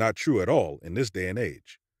 This is not true at all in this day and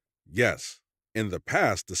age. Yes, in the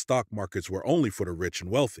past, the stock markets were only for the rich and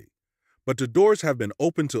wealthy, but the doors have been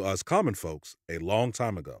opened to us common folks a long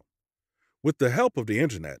time ago. With the help of the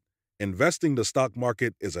internet, investing the stock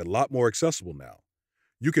market is a lot more accessible now.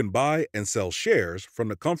 You can buy and sell shares from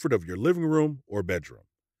the comfort of your living room or bedroom.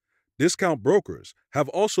 Discount brokers have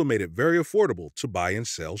also made it very affordable to buy and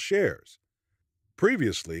sell shares.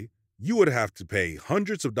 Previously, you would have to pay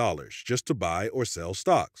hundreds of dollars just to buy or sell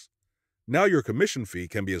stocks. Now your commission fee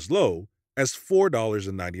can be as low as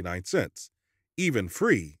 $4.99, even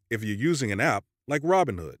free if you're using an app like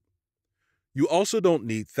Robinhood. You also don't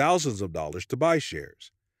need thousands of dollars to buy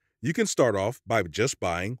shares. You can start off by just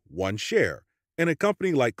buying one share in a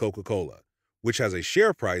company like Coca-Cola, which has a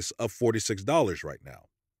share price of $46 right now.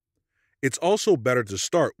 It's also better to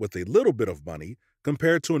start with a little bit of money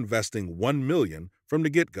compared to investing $1 million from the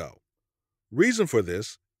get-go. Reason for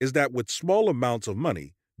this is that with small amounts of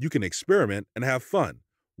money, you can experiment and have fun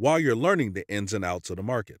while you're learning the ins and outs of the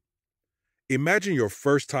market. Imagine your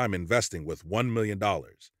first time investing with $1 million.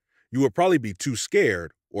 You would probably be too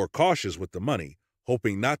scared or cautious with the money,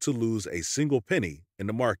 hoping not to lose a single penny in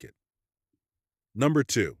the market. Number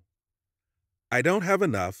 2, I don't have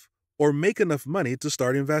enough or make enough money to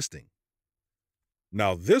start investing.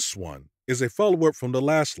 Now this one is a follow-up from the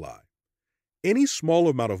last lie. Any small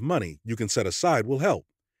amount of money you can set aside will help,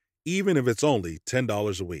 even if it's only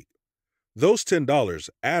 $10 a week. Those $10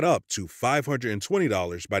 add up to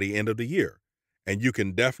 $520 by the end of the year, and you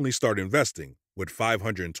can definitely start investing with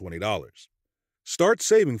 $520. Start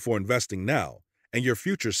saving for investing now, and your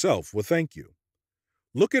future self will thank you.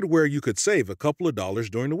 Look at where you could save a couple of dollars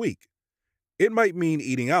during the week. It might mean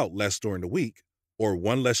eating out less during the week, or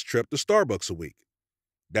one less trip to Starbucks a week.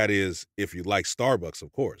 That is, if you like Starbucks,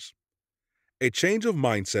 of course. A change of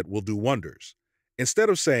mindset will do wonders. Instead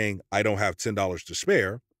of saying, I don't have $10 to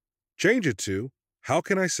spare, change it to, how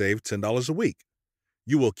can I save $10 a week?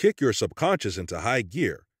 You will kick your subconscious into high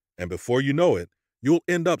gear, and before you know it, you'll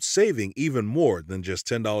end up saving even more than just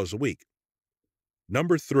 $10 a week.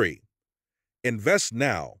 Number 3, invest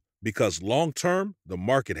now because long-term, the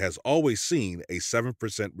market has always seen a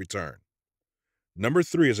 7% return. Number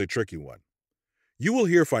 3 is a tricky one. You will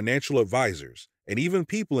hear financial advisors and even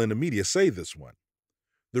people in the media say this one.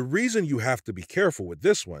 The reason you have to be careful with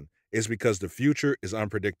this one is because the future is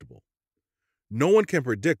unpredictable. No one can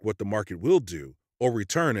predict what the market will do or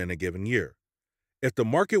return in a given year. If the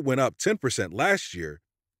market went up 10% last year,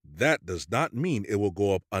 that does not mean it will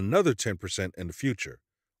go up another 10% in the future.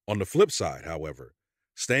 On the flip side, however,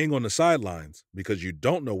 staying on the sidelines because you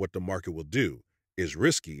don't know what the market will do is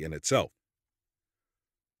risky in itself.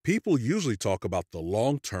 People usually talk about the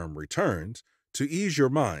long-term returns to ease your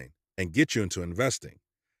mind and get you into investing.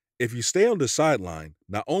 If you stay on the sideline,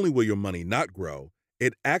 not only will your money not grow,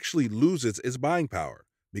 it actually loses its buying power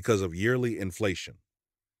because of yearly inflation.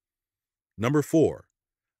 Number 4,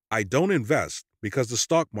 I don't invest because the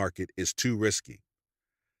stock market is too risky.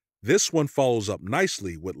 This one follows up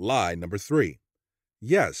nicely with lie number 3.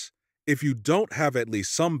 Yes, if you don't have at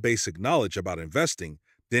least some basic knowledge about investing,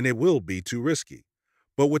 then it will be too risky.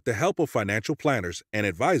 But with the help of financial planners and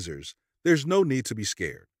advisors, there's no need to be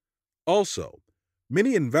scared. Also,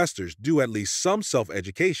 many investors do at least some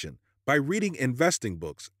self-education by reading investing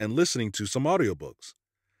books and listening to some audiobooks.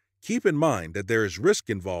 Keep in mind that there is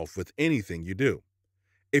risk involved with anything you do.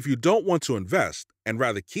 If you don't want to invest and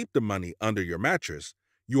rather keep the money under your mattress,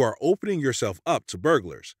 you are opening yourself up to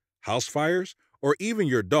burglars, house fires, or even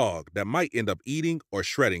your dog that might end up eating or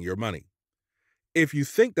shredding your money. If you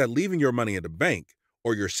think that leaving your money in the bank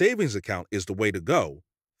or your savings account is the way to go,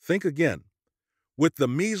 think again. With the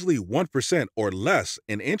measly 1% or less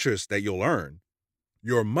in interest that you'll earn,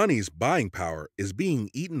 your money's buying power is being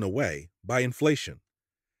eaten away by inflation.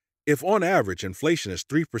 If on average inflation is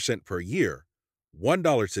 3% per year,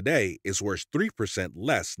 $1 today is worth 3%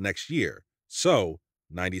 less next year, so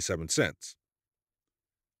 97 cents.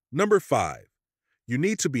 Number 5. You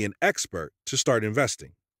need to be an expert to start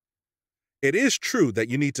investing. It is true that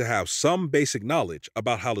you need to have some basic knowledge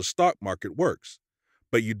about how the stock market works,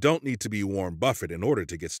 but you don't need to be Warren Buffett in order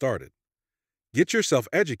to get started. Get yourself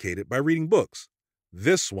educated by reading books.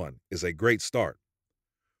 This one is a great start.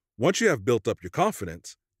 Once you have built up your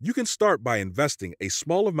confidence, you can start by investing a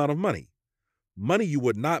small amount of money you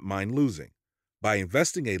would not mind losing. By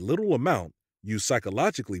investing a little amount, you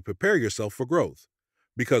psychologically prepare yourself for growth,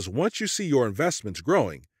 because once you see your investments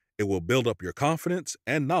growing, it will build up your confidence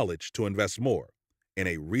and knowledge to invest more, in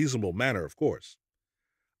a reasonable manner, of course.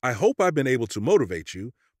 I hope I've been able to motivate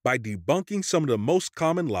you by debunking some of the most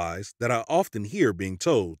common lies that I often hear being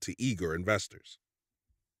told to eager investors.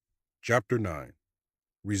 Chapter 9.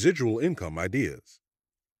 Residual Income Ideas.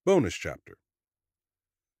 Bonus Chapter.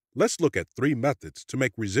 Let's look at 3 methods to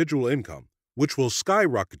make residual income, which will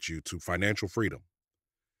skyrocket you to financial freedom.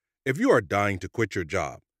 If you are dying to quit your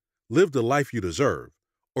job, live the life you deserve,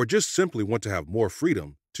 or just simply want to have more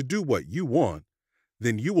freedom to do what you want,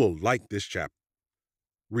 then you will like this chapter.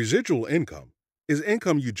 Residual income is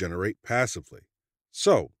income you generate passively.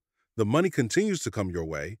 So, the money continues to come your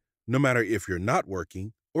way no matter if you're not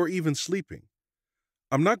working or even sleeping.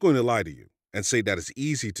 I'm not going to lie to you and say that it's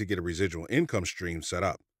easy to get a residual income stream set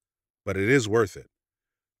up, but it is worth it.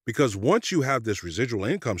 Because once you have this residual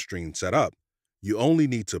income stream set up, you only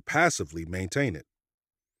need to passively maintain it.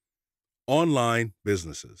 Online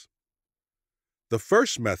businesses. The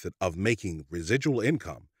first method of making residual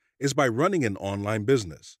income is by running an online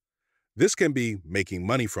business. This can be making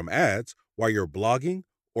money from ads while you're blogging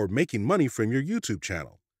or making money from your YouTube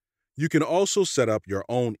channel. You can also set up your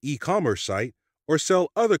own e-commerce site or sell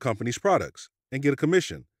other companies' products and get a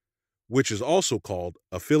commission, which is also called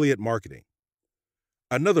affiliate marketing.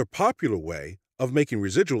 Another popular way of making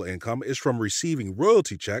residual income is from receiving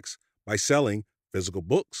royalty checks by selling physical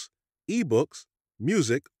books, ebooks,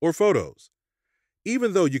 music, or photos.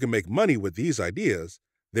 Even though you can make money with these ideas,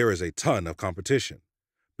 there is a ton of competition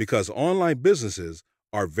because online businesses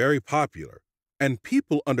are very popular and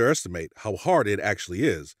people underestimate how hard it actually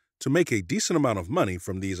is to make a decent amount of money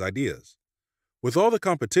from these ideas. With all the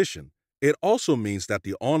competition, it also means that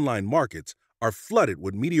the online markets are flooded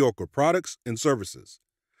with mediocre products and services.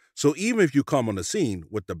 So even if you come on the scene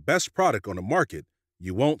with the best product on the market,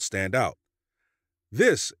 you won't stand out.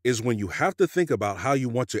 This is when you have to think about how you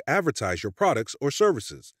want to advertise your products or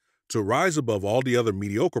services to rise above all the other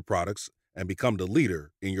mediocre products and become the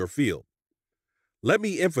leader in your field. Let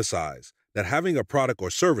me emphasize that having a product or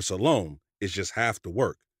service alone is just half the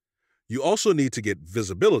work. You also need to get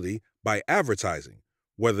visibility by advertising,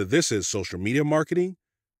 whether this is social media marketing,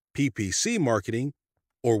 PPC marketing,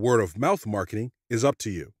 or word-of-mouth marketing is up to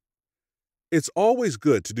you. It's always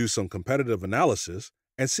good to do some competitive analysis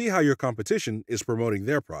and see how your competition is promoting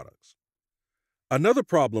their products. Another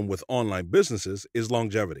problem with online businesses is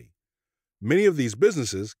longevity. Many of these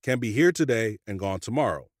businesses can be here today and gone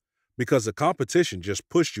tomorrow because the competition just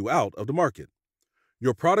pushed you out of the market.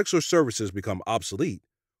 Your products or services become obsolete,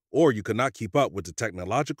 or you cannot keep up with the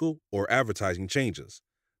technological or advertising changes,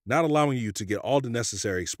 not allowing you to get all the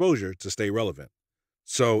necessary exposure to stay relevant.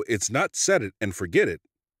 So it's not set it and forget it,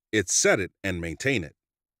 it's set it and maintain it.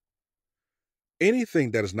 Anything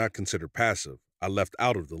that is not considered passive, I left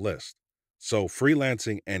out of the list. So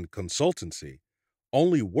freelancing and consultancy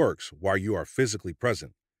only works while you are physically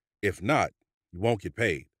present. If not, you won't get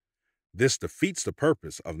paid. This defeats the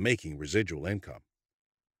purpose of making residual income.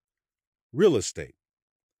 Real estate.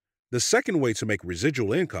 The second way to make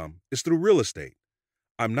residual income is through real estate.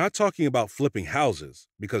 I'm not talking about flipping houses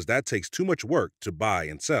because that takes too much work to buy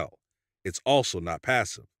and sell. It's also not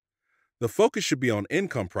passive. The focus should be on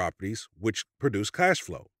income properties which produce cash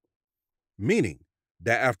flow, meaning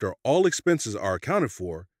that after all expenses are accounted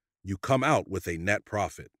for, you come out with a net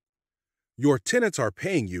profit. Your tenants are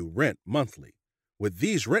paying you rent monthly. With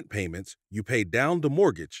these rent payments, you pay down the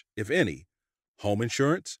mortgage, if any, home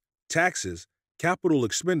insurance, taxes, capital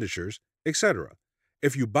expenditures, etc.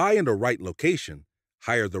 If you buy in the right location,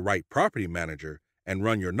 hire the right property manager, and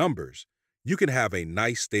run your numbers, you can have a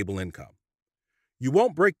nice, stable income. You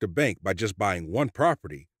won't break the bank by just buying one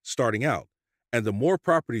property starting out, and the more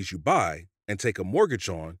properties you buy and take a mortgage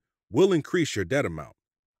on will increase your debt amount.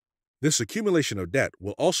 This accumulation of debt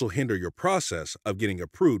will also hinder your process of getting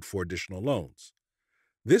approved for additional loans.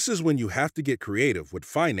 This is when you have to get creative with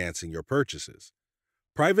financing your purchases.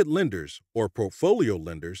 Private lenders or portfolio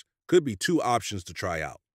lenders could be two options to try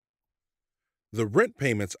out. The rent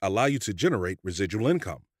payments allow you to generate residual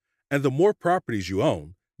income, and the more properties you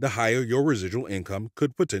own, the higher your residual income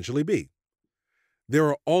could potentially be. There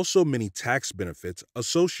are also many tax benefits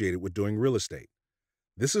associated with doing real estate.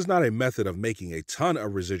 This is not a method of making a ton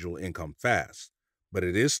of residual income fast, but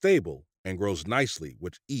it is stable and grows nicely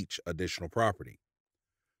with each additional property.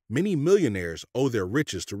 Many millionaires owe their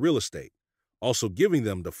riches to real estate, also giving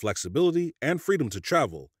them the flexibility and freedom to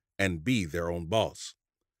travel and be their own boss.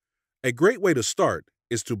 A great way to start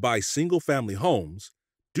is to buy single-family homes,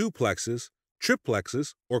 duplexes,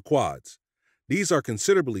 triplexes, or quads. These are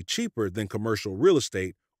considerably cheaper than commercial real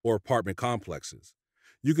estate or apartment complexes.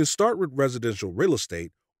 You can start with residential real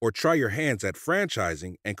estate or try your hands at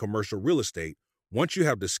franchising and commercial real estate once you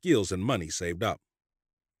have the skills and money saved up.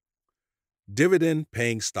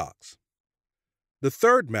 Dividend-paying stocks. The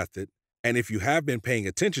third method, and if you have been paying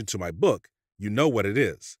attention to my book, you know what it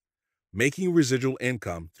is: making residual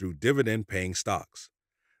income through dividend-paying stocks.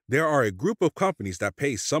 There are a group of companies that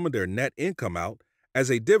pay some of their net income out as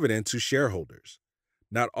a dividend to shareholders.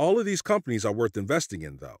 Not all of these companies are worth investing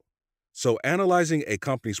in, though, so analyzing a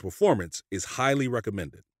company's performance is highly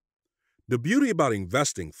recommended. The beauty about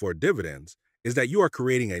investing for dividends is that you are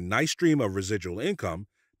creating a nice stream of residual income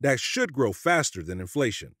that should grow faster than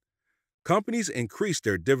inflation. Companies increase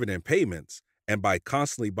their dividend payments, and by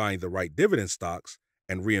constantly buying the right dividend stocks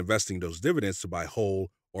and reinvesting those dividends to buy whole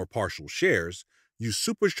or partial shares, you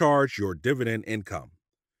supercharge your dividend income.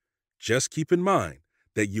 Just keep in mind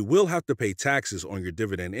that you will have to pay taxes on your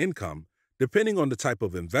dividend income depending on the type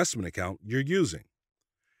of investment account you're using.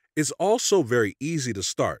 It's also very easy to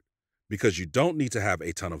start because you don't need to have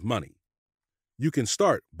a ton of money. You can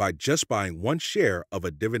start by just buying one share of a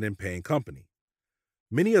dividend-paying company.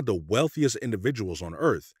 Many of the wealthiest individuals on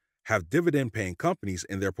earth have dividend-paying companies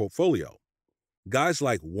in their portfolio. Guys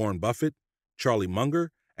like Warren Buffett, Charlie Munger,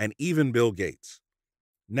 and even Bill Gates.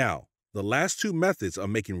 Now, the last two methods of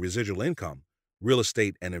making residual income, real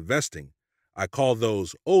estate and investing, I call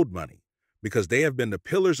those old money because they have been the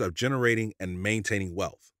pillars of generating and maintaining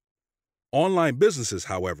wealth. Online businesses,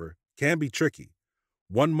 however, can be tricky.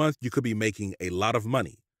 One month you could be making a lot of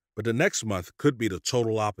money, but the next month could be the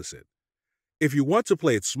total opposite. If you want to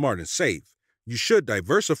play it smart and safe, you should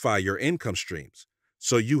diversify your income streams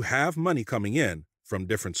so you have money coming in from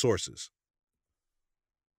different sources.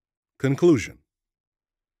 Conclusion.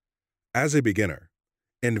 As a beginner,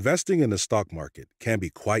 investing in the stock market can be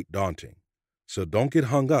quite daunting, so don't get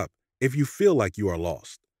hung up if you feel like you are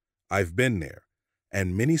lost. I've been there,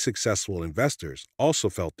 and many successful investors also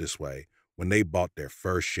felt this way when they bought their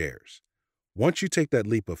first shares. Once you take that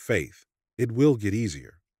leap of faith, it will get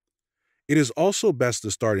easier. It is also best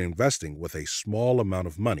to start investing with a small amount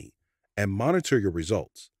of money and monitor your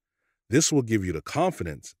results. This will give you the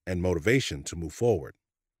confidence and motivation to move forward.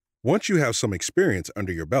 Once you have some experience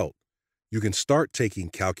under your belt, you can start taking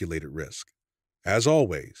calculated risk. As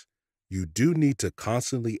always, you do need to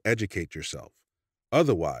constantly educate yourself.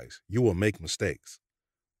 Otherwise, you will make mistakes.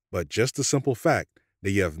 But just the simple fact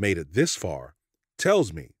that you have made it this far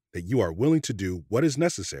tells me that you are willing to do what is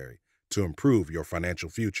necessary to improve your financial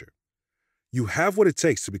future. You have what it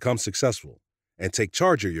takes to become successful and take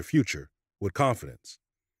charge of your future with confidence.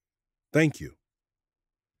 Thank you.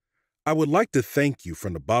 I would like to thank you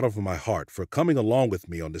from the bottom of my heart for coming along with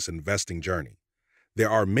me on this investing journey. There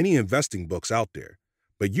are many investing books out there,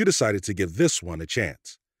 but you decided to give this one a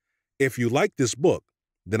chance. If you like this book,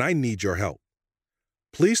 then I need your help.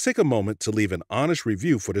 Please take a moment to leave an honest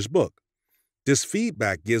review for this book. This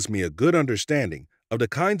feedback gives me a good understanding of the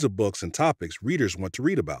kinds of books and topics readers want to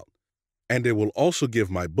read about, and it will also give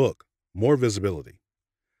my book more visibility.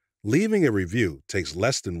 Leaving a review takes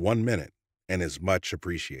less than 1 minute and is much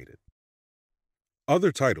appreciated.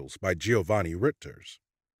 Other titles by Giovanni Richters.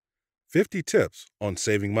 50 Tips on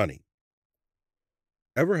Saving Money.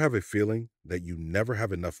 Ever have a feeling that you never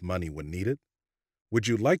have enough money when needed? Would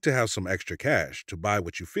you like to have some extra cash to buy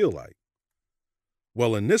what you feel like?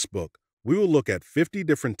 Well, in this book, we will look at 50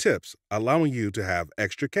 different tips allowing you to have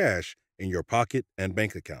extra cash in your pocket and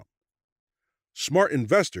bank account. Smart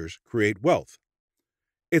investors create wealth.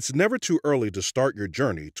 It's never too early to start your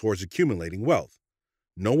journey towards accumulating wealth.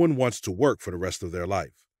 No one wants to work for the rest of their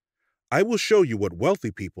life. I will show you what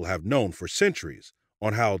wealthy people have known for centuries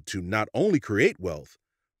on how to not only create wealth,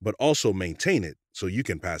 but also maintain it so you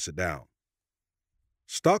can pass it down.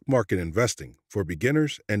 Stock Market Investing for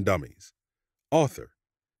Beginners and Dummies. Author,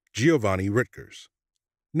 Giovanni Richters.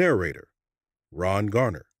 Narrator, Ron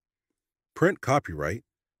Garner. Print copyright,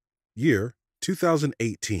 year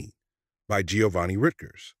 2018 by Giovanni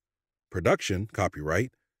Ritkers. Production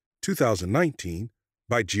copyright 2019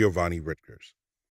 by Giovanni Ritkers.